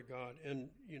the Word of God. And,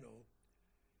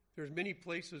 there's many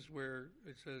places where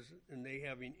it says, and they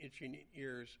having itching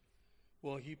ears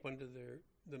will heap unto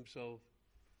themselves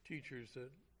teachers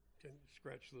that can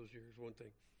scratch those ears, one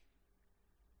thing.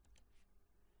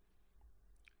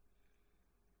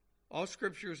 All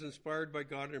Scripture is inspired by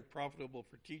God and profitable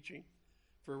for teaching,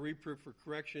 for reproof, for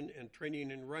correction, and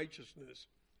training in righteousness.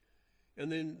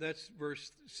 And then that's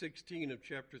verse 16 of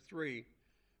chapter 3.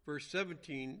 Verse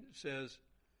 17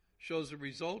 shows the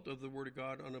result of the Word of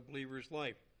God on a believer's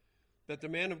life, that the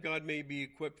man of God may be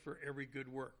equipped for every good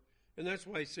work. And that's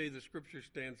why I say the Scripture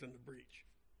stands in the breach.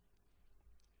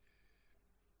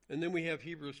 And then we have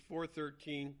Hebrews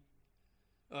 4:13,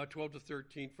 12 to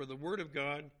 13. For the Word of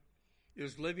God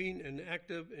is living and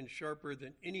active and sharper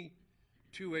than any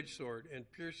two-edged sword,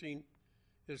 and piercing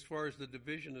as far as the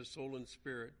division of soul and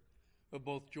spirit, of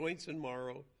both joints and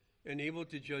marrow, and able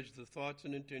to judge the thoughts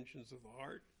and intentions of the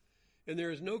heart. And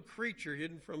there is no creature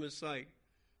hidden from his sight,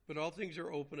 but all things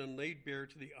are open and laid bare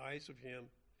to the eyes of him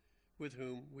with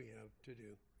whom we have to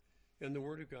do. And the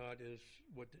Word of God is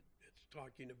what it's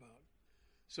talking about.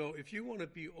 So if you want to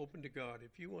be open to God,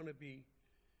 if you want to be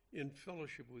in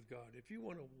fellowship with God, if you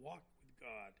want to walk with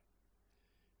God,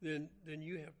 then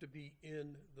you have to be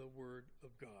in the Word of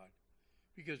God,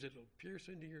 because it'll pierce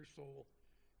into your soul.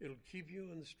 It'll keep you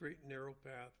on the straight and narrow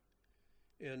path.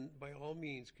 And by all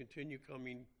means, continue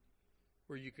coming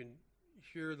where you can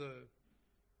hear the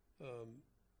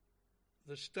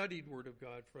studied Word of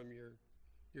God from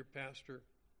your pastor,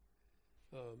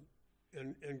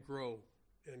 and grow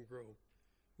and grow.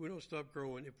 We don't stop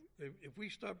growing. If we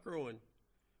stop growing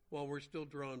while we're still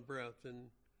drawing breath, then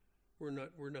we're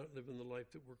not living the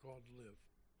life that we're called to live.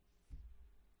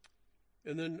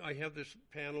 And then I have this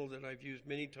panel that I've used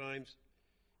many times,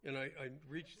 and I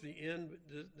reached the end,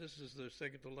 but this is the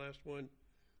second to last one,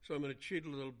 so I'm going to cheat a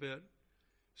little bit.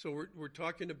 So we're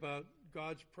talking about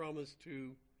God's promise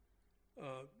to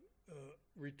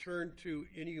return to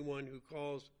anyone who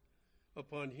calls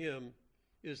upon him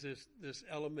is this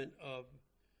element of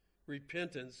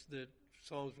repentance that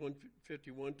Psalms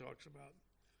 151 talks about.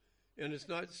 And it's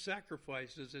not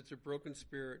sacrifices, it's a broken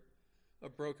spirit, a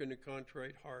broken and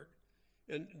contrite heart.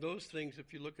 And those things,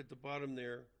 if you look at the bottom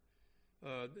there,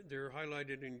 they're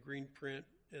highlighted in green print,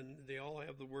 and they all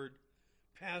have the word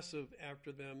passive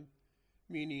after them,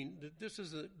 meaning that this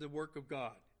is the work of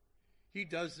God. He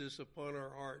does this upon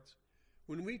our hearts.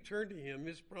 When we turn to him,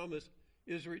 his promise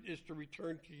is to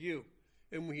return to you.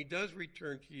 And when he does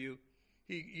return to you,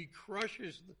 he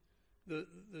crushes the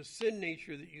sin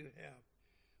nature that you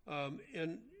have,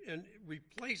 and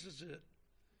replaces it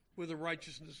with the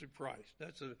righteousness of Christ.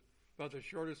 That's about the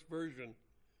shortest version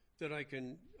that I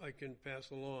can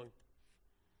pass along.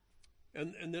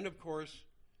 And then, of course,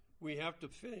 we have to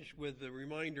finish with the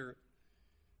reminder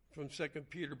from 2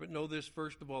 Peter, but know this,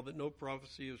 first of all, that no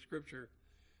prophecy of Scripture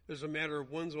is a matter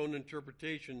of one's own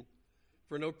interpretation,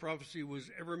 for no prophecy was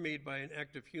ever made by an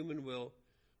act of human will,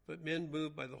 but men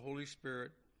moved by the Holy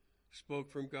Spirit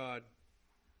spoke from God.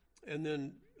 And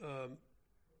then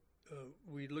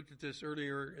we looked at this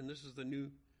earlier, and this is the New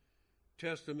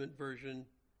Testament version.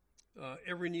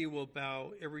 Every knee will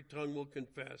bow, every tongue will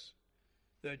confess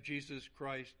that Jesus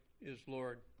Christ is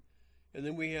Lord. And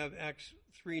then we have Acts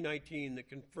 3:19 that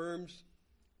confirms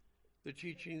the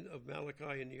teaching of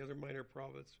Malachi and the other minor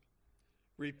prophets.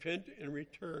 Repent and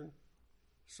return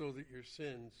so that your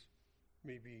sins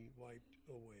may be wiped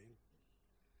away.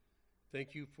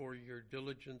 Thank you for your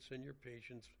diligence and your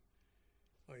patience.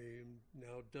 I am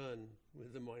now done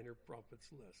with the minor prophets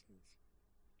lessons.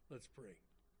 Let's pray.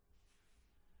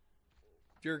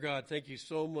 Dear God, thank you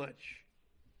so much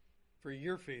for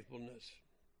your faithfulness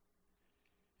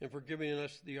and for giving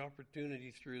us the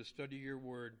opportunity through the study of your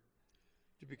word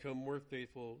to become more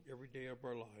faithful every day of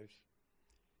our lives.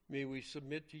 May we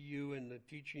submit to you and the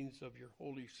teachings of your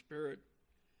Holy Spirit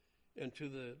and to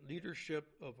the leadership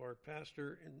of our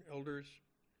pastor and elders,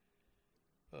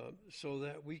 so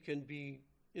that we can be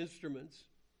instruments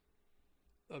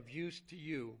of use to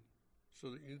you, so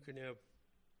that you can have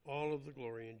all of the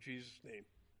glory. In Jesus' name,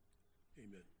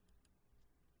 amen.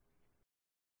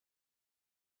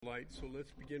 Light, so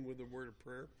let's begin with a word of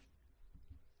prayer.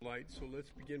 Light, so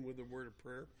let's begin with a word of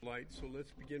prayer. Light, so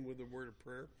let's begin with a word of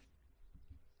prayer.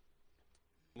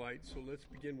 Light, so let's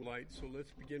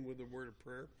begin with a word of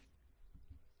prayer.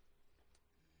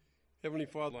 Heavenly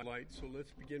Father, light, so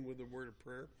let's begin with a word of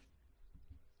prayer.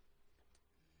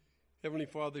 Heavenly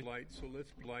Father, light, so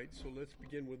let's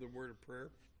begin with a word of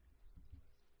prayer.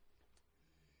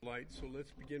 Light, so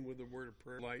let's begin with a word of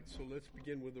prayer. Light, so let's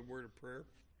begin with a word of prayer.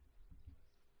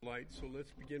 Light, so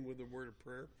let's begin with a word of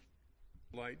prayer.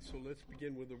 Light, so let's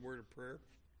begin with a word of prayer.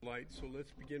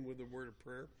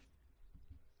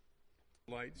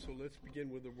 Light, so let's begin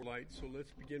with a word of prayer. Light, so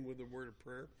let's begin with a word of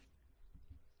prayer.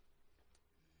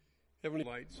 Heavenly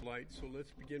light, so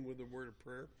let's begin with a word of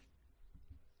prayer.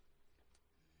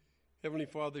 Heavenly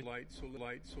Father, light, so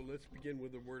let's begin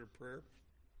with a word of prayer.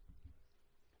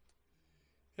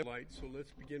 Light, so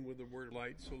let's begin with a word of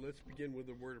light, so let's begin with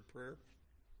a word of prayer.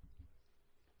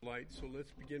 Light, so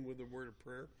let's begin with a word of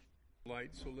prayer. Light,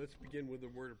 so let's begin with a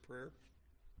word of prayer.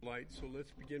 Light, so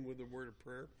let's begin with a word of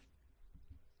prayer.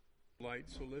 Light,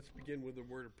 so let's begin with a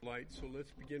word of light, so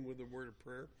let's begin with a word of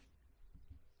prayer.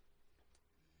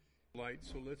 Light,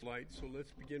 so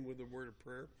let's begin with a word of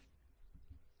prayer.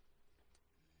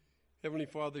 Heavenly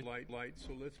Father, light,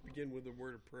 so let's begin with a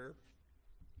word of prayer.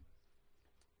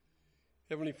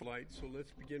 Heavenly Light, so let's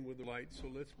begin with the light.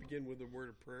 So let's begin with a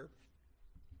word of prayer.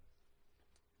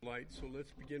 Light, so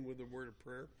let's begin with a word of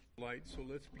prayer. Light, so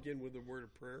let's begin with a word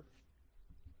of prayer.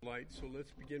 Light, so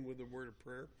let's begin with a word of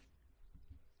prayer.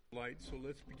 Light, so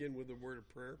let's begin with a word of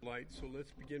prayer. Light, so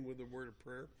let's begin with a word of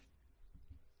prayer.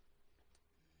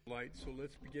 Light, so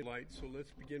let's begin. Light, so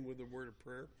let's begin with a word of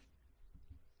prayer.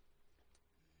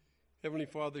 Heavenly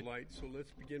Father, light, so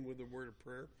let's begin with a word of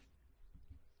prayer.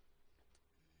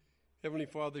 Heavenly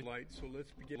Father, light, so let's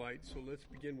begin. Light, so let's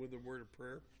begin with a word of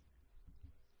prayer.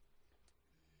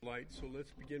 Light, so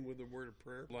let's begin with a word of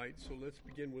prayer. Light, so let's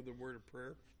begin with a word of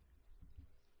prayer.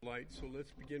 Light, so let's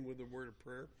begin with a word of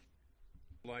prayer.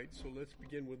 Light, so let's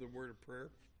begin with a word of prayer.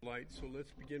 Light, so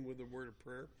let's begin with a word of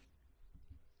prayer.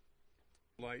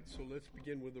 Light, so let's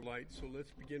begin with a light, so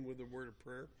let's begin with a word of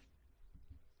prayer.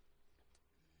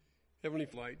 Heavenly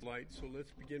light, so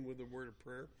let's begin with a word of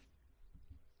prayer.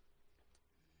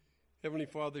 Heavenly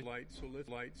Father, light,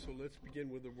 so let's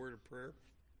begin with a word of prayer.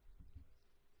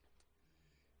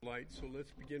 Light, so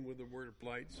let's begin with a word of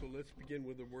light, so let's begin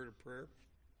with a word of prayer.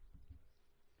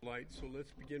 Light, so let's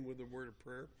begin with a word of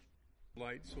prayer.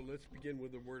 Light, so let's begin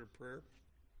with a word of prayer.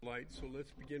 Light, so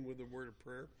let's begin with a word of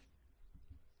prayer.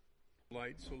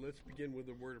 Light, so let's begin with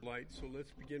a word of light, so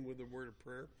let's begin with a word of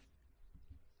prayer.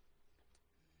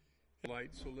 Light,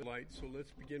 so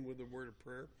let's begin with a word of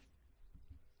prayer.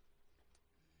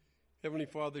 Heavenly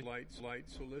Father, light,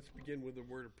 so let's begin with a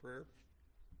word of prayer.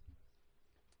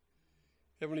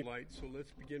 Heavenly light, so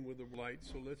let's begin with a light,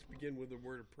 so let's begin with a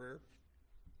word of prayer.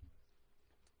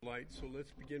 Light, so let's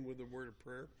begin with a word of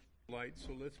prayer. Light, so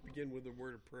let's begin with a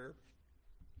word of prayer.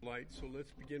 Light, so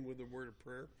let's begin with a word of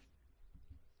prayer.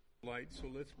 Light, so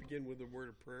let's begin with a word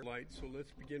of prayer. Light, so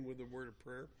let's begin with a word of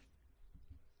prayer.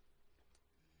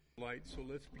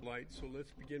 Light, so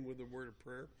let's begin with a word of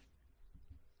prayer.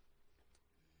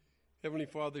 Heavenly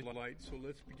Father, light, so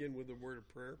let's begin with a word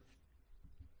of prayer.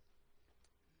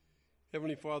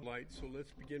 Heavenly Father, light, so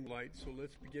let's begin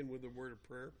with a word of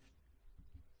prayer.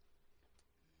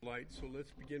 Light, so let's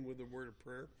begin with a word of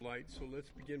prayer. Light, so let's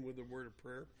begin with a word of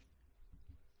prayer.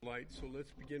 Light, so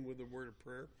let's begin with a word of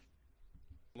prayer.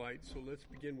 Light, so let's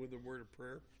begin with a word of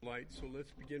prayer. Light, so let's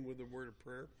begin with a word of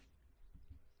prayer.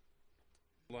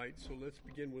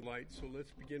 Light, so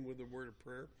let's begin with a word of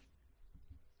prayer.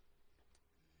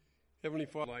 Heavenly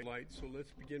Father, light, so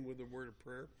let's begin with a word of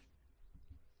prayer.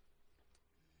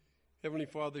 Heavenly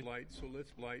Father, light,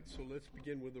 so let's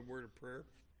begin with a word of prayer.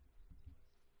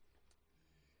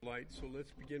 Light, so let's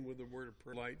begin with a word of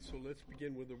prayer. Light, so let's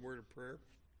begin with a word of prayer.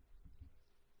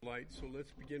 Light, so let's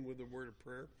begin with a word of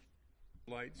prayer.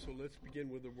 Light, so let's begin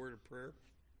with a word of prayer.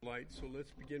 Light, so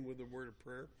let's begin with a word of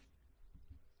prayer.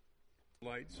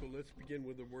 Light, so let's begin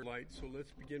with a word. Light, so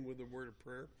let's begin with a word of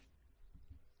prayer.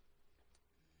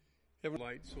 Heavenly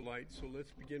light, so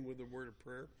let's begin with a word of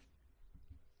prayer.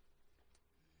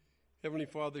 Heavenly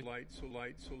Father, light,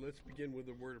 so let's begin with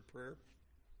a word of prayer.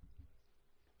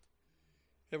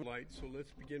 Heavenly light, so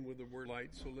let's begin with a word. Light,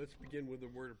 so let's begin with a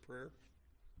word of prayer.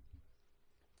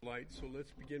 Light, so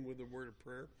let's begin with a word of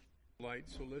prayer. Light,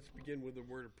 so let's begin with a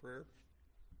word of prayer.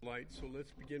 Light, so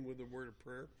let's begin with a word of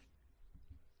prayer.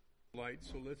 Light,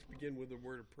 so let's begin with a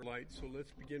word of prayer. Light, so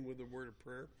let's begin with a word of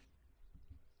prayer.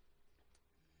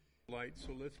 Light,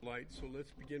 so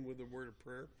let's begin with a word of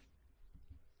prayer.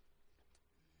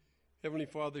 Heavenly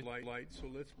Father, light, so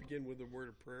let's begin with a word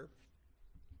of prayer.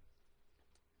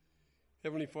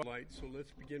 Heavenly Father, light, so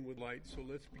let's begin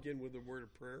with a word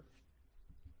of prayer.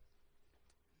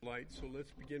 Light, so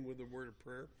let's begin with a word of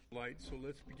prayer. Light, so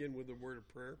let's begin with a word of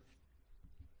prayer.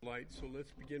 Light, so let's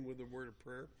begin with a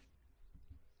word of prayer.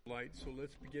 Light, so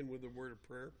let's begin with a word of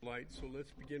prayer. Light, so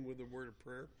let's begin with a word of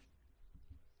prayer.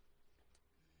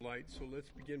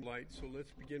 Light, so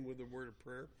let's begin with a word of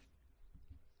prayer.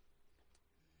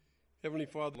 Heavenly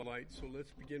Father, light, so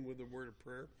let's begin with a word of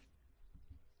prayer.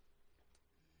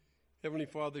 Heavenly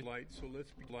Father, light, so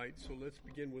let's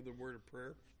begin with a word of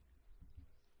prayer.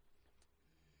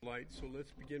 Light, so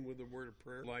let's begin with a word of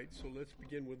prayer. Light, so let's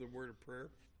begin with a word of prayer.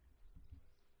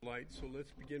 Light, so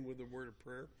let's begin with a word of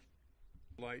prayer.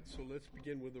 Light, so let's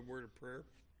begin with a word of prayer.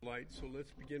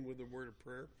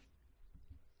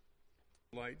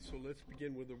 Light, so let's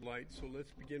begin with a word of prayer. Light, so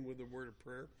let's begin with a word of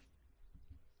prayer.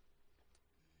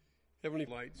 Heavenly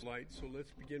light, so let's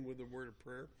begin with a word of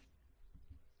prayer.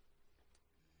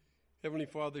 Heavenly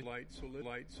Father, light, so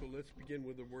let's begin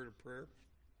with a word of prayer.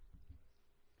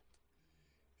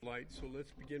 Light, so let's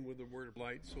begin with a word of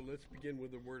light, so let's begin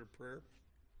with a word of prayer.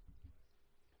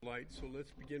 Light, so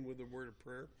let's begin with a word of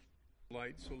prayer.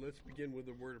 Light, so let's begin with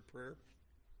a word of prayer.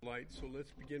 Light, so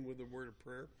let's begin with a word of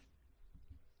prayer.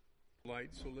 light.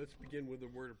 So let's begin with the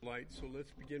word of light. So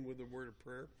let's begin with the word of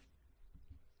prayer.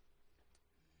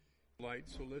 Light.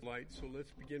 So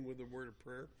let's begin with the word of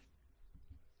prayer.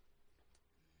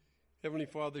 Heavenly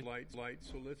Father, light.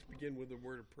 So let's begin with the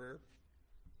word of prayer.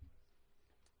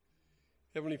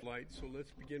 Heavenly light. So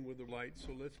let's begin with the light.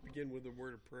 So let's begin with the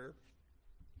word of prayer.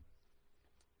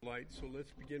 Light. So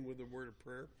let's begin with the word of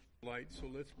prayer. Light. So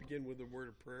let's begin with the word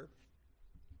of prayer.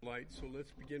 Light. So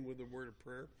let's begin with the word of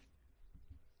prayer.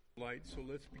 Light. So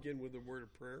let's begin with the word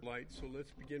of prayer. Light. So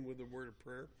let's begin with the word of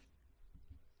prayer.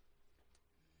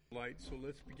 Light. So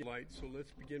let's begin. Light. So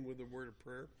let's begin with the word of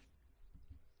prayer.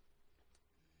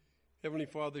 Heavenly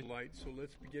Father, light. So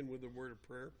let's begin with the word of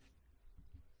prayer.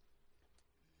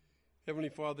 Heavenly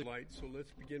Father, light. So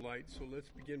let's begin. Light. So let's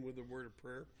begin with the word of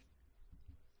prayer.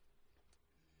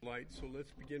 Light. So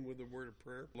let's begin with the word of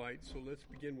prayer. Light. So let's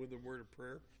begin with the word of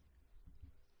prayer.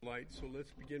 Light. So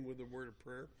let's begin with the word of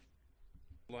prayer.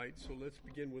 Light. So let's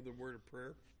begin with the word of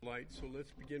prayer. Light. So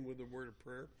let's begin with the word of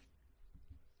prayer.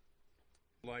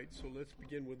 Light. So let's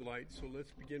begin with light. So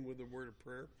let's begin with the word of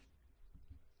prayer.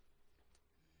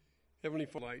 Heavenly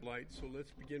Father, light. So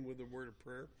let's begin with the word of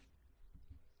prayer.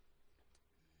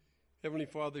 Heavenly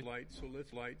Father, light. So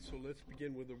let's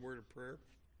begin with the word of prayer.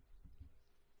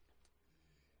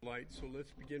 Light. So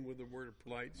let's begin with the word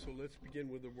of light. So let's begin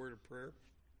with the word of prayer.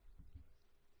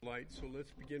 Light. So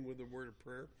let's begin with the word of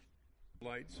prayer.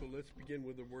 Light. So let's begin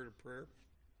with the word of prayer.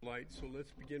 Light. So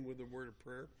let's begin with the word of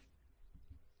prayer.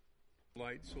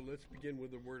 Light. So let's begin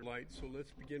with the word. Light. So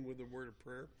let's begin with the word of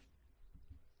prayer.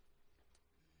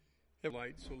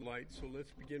 Light. So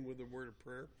let's begin with the word of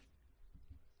prayer.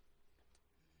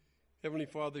 Heavenly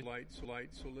Father, light.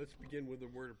 So let's begin with the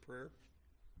word of prayer.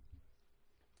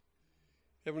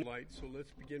 Heavenly light. So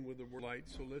let's begin with the word. Light.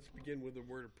 So let's begin with the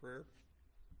word of prayer.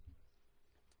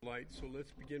 Light. So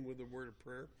let's begin with the word of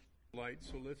prayer. Light.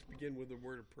 So let's begin with the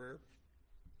word of prayer.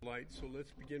 Light. So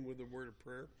let's begin with the word of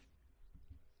prayer.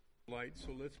 Light.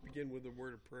 So let's begin with the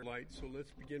word of prayer. Light. So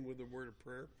let's begin with the word of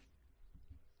prayer.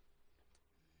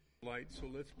 Light.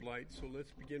 So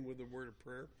let's begin with the word of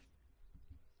prayer.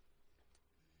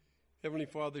 Heavenly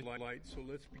Father, light. So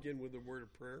let's begin with the word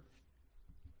of prayer.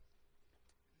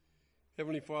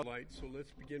 Heavenly Father, light. So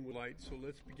let's begin with light. So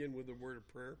let's begin with the word of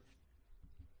prayer.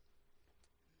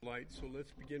 Light. So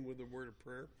let's begin with the word of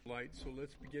prayer. Light. So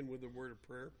let's begin with the word of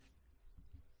prayer.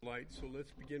 Light. So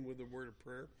let's begin with the word of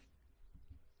prayer.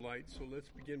 Light. So let's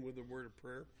begin with the word of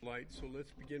prayer. Light. So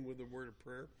let's begin with the word of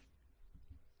prayer.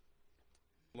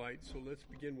 Light. So let's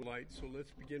begin with light. So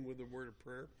let's begin with the word of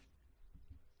prayer.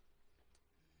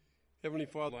 Heavenly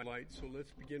Father, light. So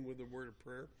let's begin with the word of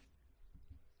prayer.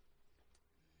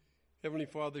 Heavenly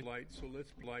Father, light. So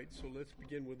let's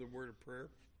begin with the word of prayer.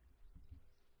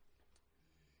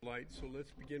 Light. So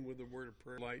let's begin with the word of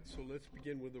prayer. Light. So let's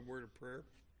begin with the word of prayer.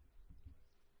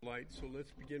 Light. So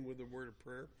let's begin with the word of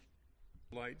prayer.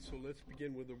 Light. So let's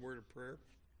begin with the word of prayer.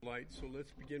 Light. So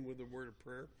let's begin with the word of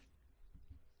prayer.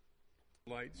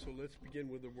 Light. So let's begin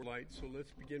with the word. Light. So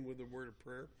let's begin with the word of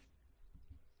prayer.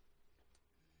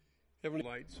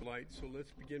 Heavenly light. So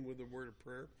let's begin with the word of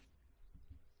prayer.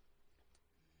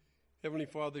 Heavenly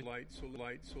Father, light. So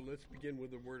let's begin with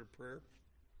the word of prayer.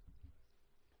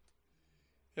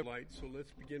 Light. So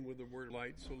let's begin with the word.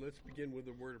 Light. So let's begin with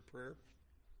the word of prayer.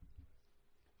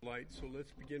 Light. So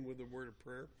let's begin with the word of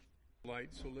prayer.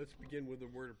 Light. So let's begin with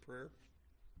the word of prayer.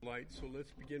 Light. So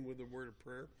let's begin with the word of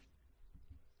prayer.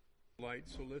 Light.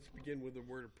 So let's begin with the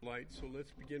word of light. So let's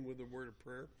begin with the word of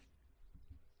prayer.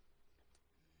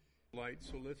 Light.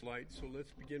 So let's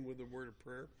begin with the word of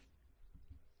prayer.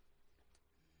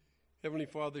 Heavenly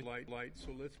Father, light.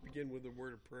 So let's begin with the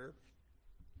word of prayer.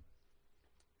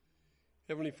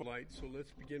 Heavenly Father, light. So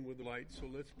let's begin with the light. So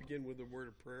let's begin with the word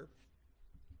of prayer.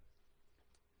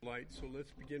 Light. So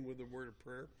let's begin with the word of prayer. Light. So let's begin with the word of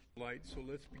prayer. Light. So let's begin with the word of prayer. Light. So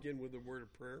let's begin with the word of prayer.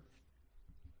 Light. So let's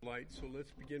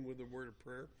begin with the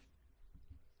word of prayer.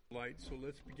 Light. So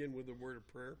let's begin. Light. So let's begin with the word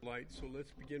of prayer. Heavenly Father, light. So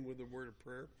let's begin with the word of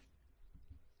prayer.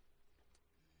 Heavenly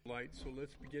Father, light. So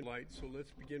let's begin. Light. So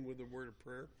let's begin with the word of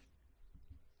prayer.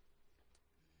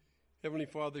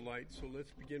 Light. So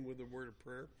let's begin with the word of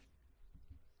prayer.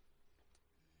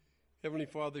 Heavenly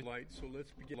Father, light. So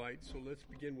let's begin with the word of prayer. Heavenly Father, light. So let's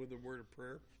begin with the word of prayer. Heavenly Father, light. So let's begin with the word of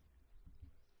prayer.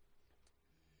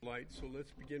 Light. So let's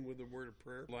begin with the word of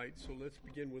prayer. Light. So let's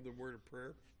begin with the word of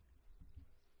prayer.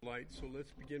 Light. So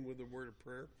let's begin with the word of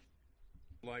prayer.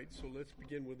 Light. So let's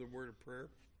begin with the word of prayer.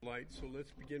 Light. So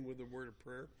let's begin with the word of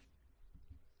prayer.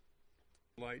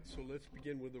 Light. So let's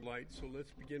begin with the light. So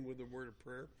let's begin with the word of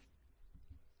prayer.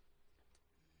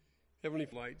 Heavenly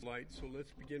light. So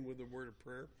let's begin with the word of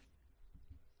prayer.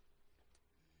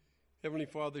 Heavenly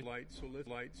Father, light. So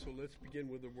let's begin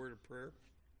with the word of prayer.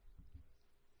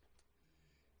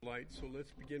 light. So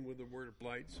let's begin with a word of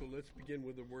light. So let's begin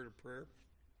with a word of prayer.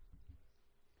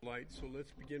 Light. So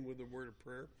let's begin with a word of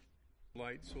prayer.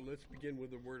 Light. So let's begin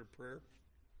with a word of prayer.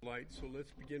 Light. So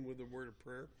let's begin with a word of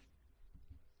prayer.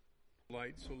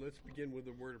 Light. So let's begin with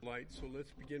a word of light. So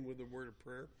let's begin with a word of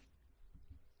prayer.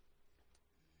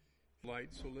 Light.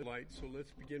 So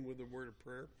let's begin with a word of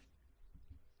prayer.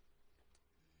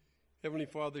 Heavenly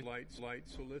Father, light.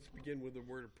 So let's begin with a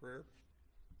word of prayer.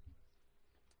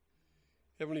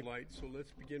 Heavenly light. So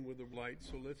let's begin with a light.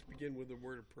 So let's begin with a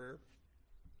word of prayer.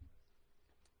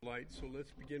 Light. So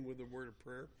let's begin with a word of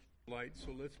prayer. Light.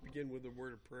 So let's begin with a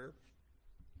word of prayer.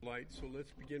 Light. So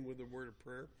let's begin with a word of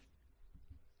prayer.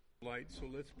 Light. So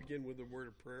let's begin with a word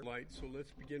of prayer. Light. So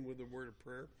let's begin with a word of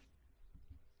prayer.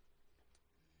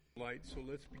 Light.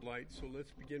 So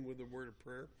let's begin with a word of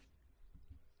prayer.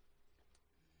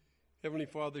 Heavenly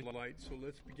Father, light. So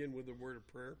let's begin with a word of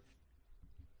prayer.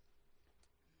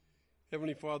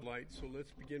 Heavenly Father, light. So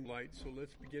let's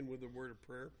begin with a word of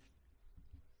prayer.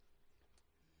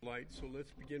 Light. So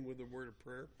let's begin with a word of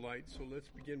prayer. Light. So let's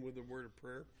begin with a word of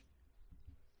prayer.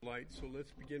 Light. So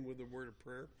let's begin with a word of prayer.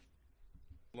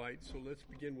 Light. So let's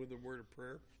begin with a word of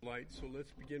prayer. Light. So let's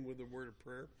begin with a word of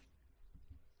prayer.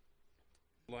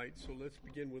 Light.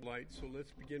 So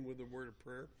let's begin with a word of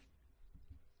prayer.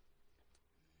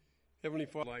 Heavenly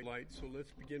Father, light. So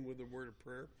let's begin with a word of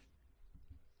prayer.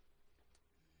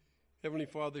 Heavenly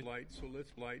Father, light. So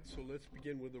let's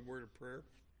begin with a word of prayer.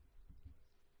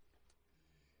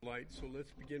 Light. So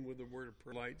let's begin with a word of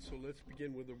prayer. Light. So let's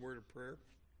begin with a word of prayer.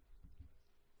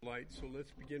 Light. So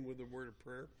let's begin with a word of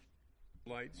prayer.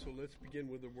 Light. So let's begin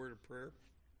with a word of prayer.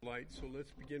 Light. So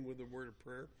let's begin with a word of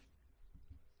prayer.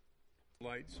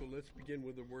 Light. So let's begin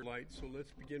with a word. Light. So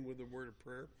let's begin with a word of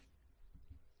prayer.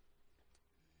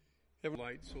 Heavenly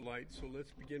light. So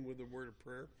let's begin with a word of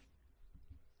prayer.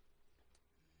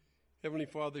 Heavenly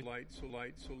Father, light.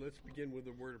 So let's begin with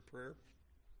a word of prayer.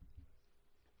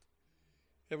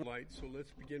 Heavenly light. So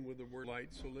let's begin with a word. Light.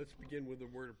 So let's begin with a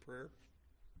word of prayer.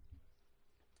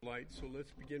 Light. So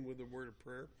let's begin with a word of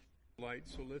prayer. Light.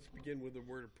 So let's begin with a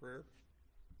word of prayer.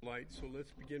 Light. So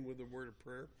let's begin with a word of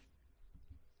prayer.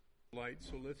 Light.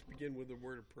 So let's begin with a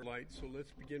word of prayer. Light. So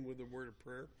let's begin with a word of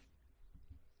prayer.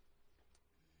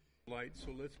 Light.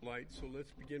 So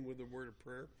let's begin with a word of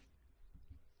prayer.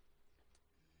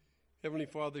 Heavenly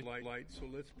Father, light. So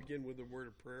let's begin with a word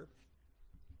of prayer.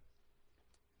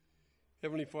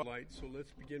 Heavenly Father, light. So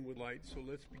let's begin with light. So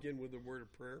let's begin with a word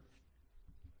of prayer.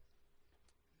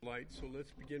 Light. So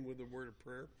let's begin with a word of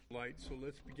prayer. Light. So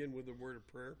let's begin with a word of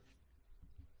prayer.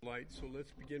 Light. So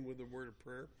let's begin with a word of prayer.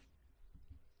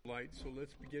 Light. So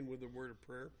let's begin with a word of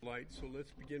prayer. Light. So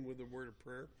let's begin with a word of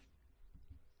prayer.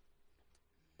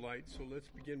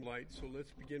 Light. So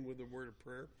let's begin with a word of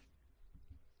prayer.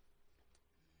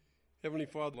 Heavenly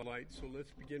Father, light. So let's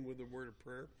begin with a word of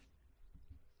prayer.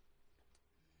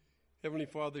 Heavenly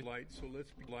Father, light. So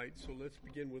let's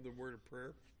begin with a word of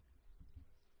prayer.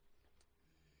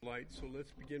 Light. So let's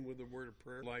begin with a word of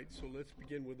prayer. Light. So let's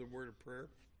begin with a word of prayer.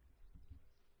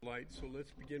 Light. So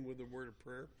let's begin with a word of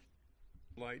prayer.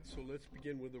 Light. So let's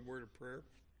begin with a word of prayer.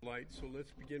 Light. So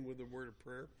let's begin with a word of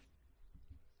prayer.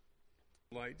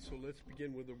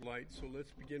 Light. So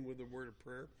let's begin with a word of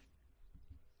prayer.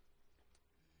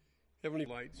 Heavenly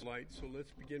light. So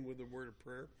let's begin with a word of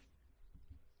prayer.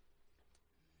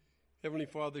 Heavenly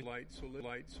Father, light. So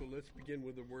let's begin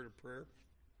with a word of prayer.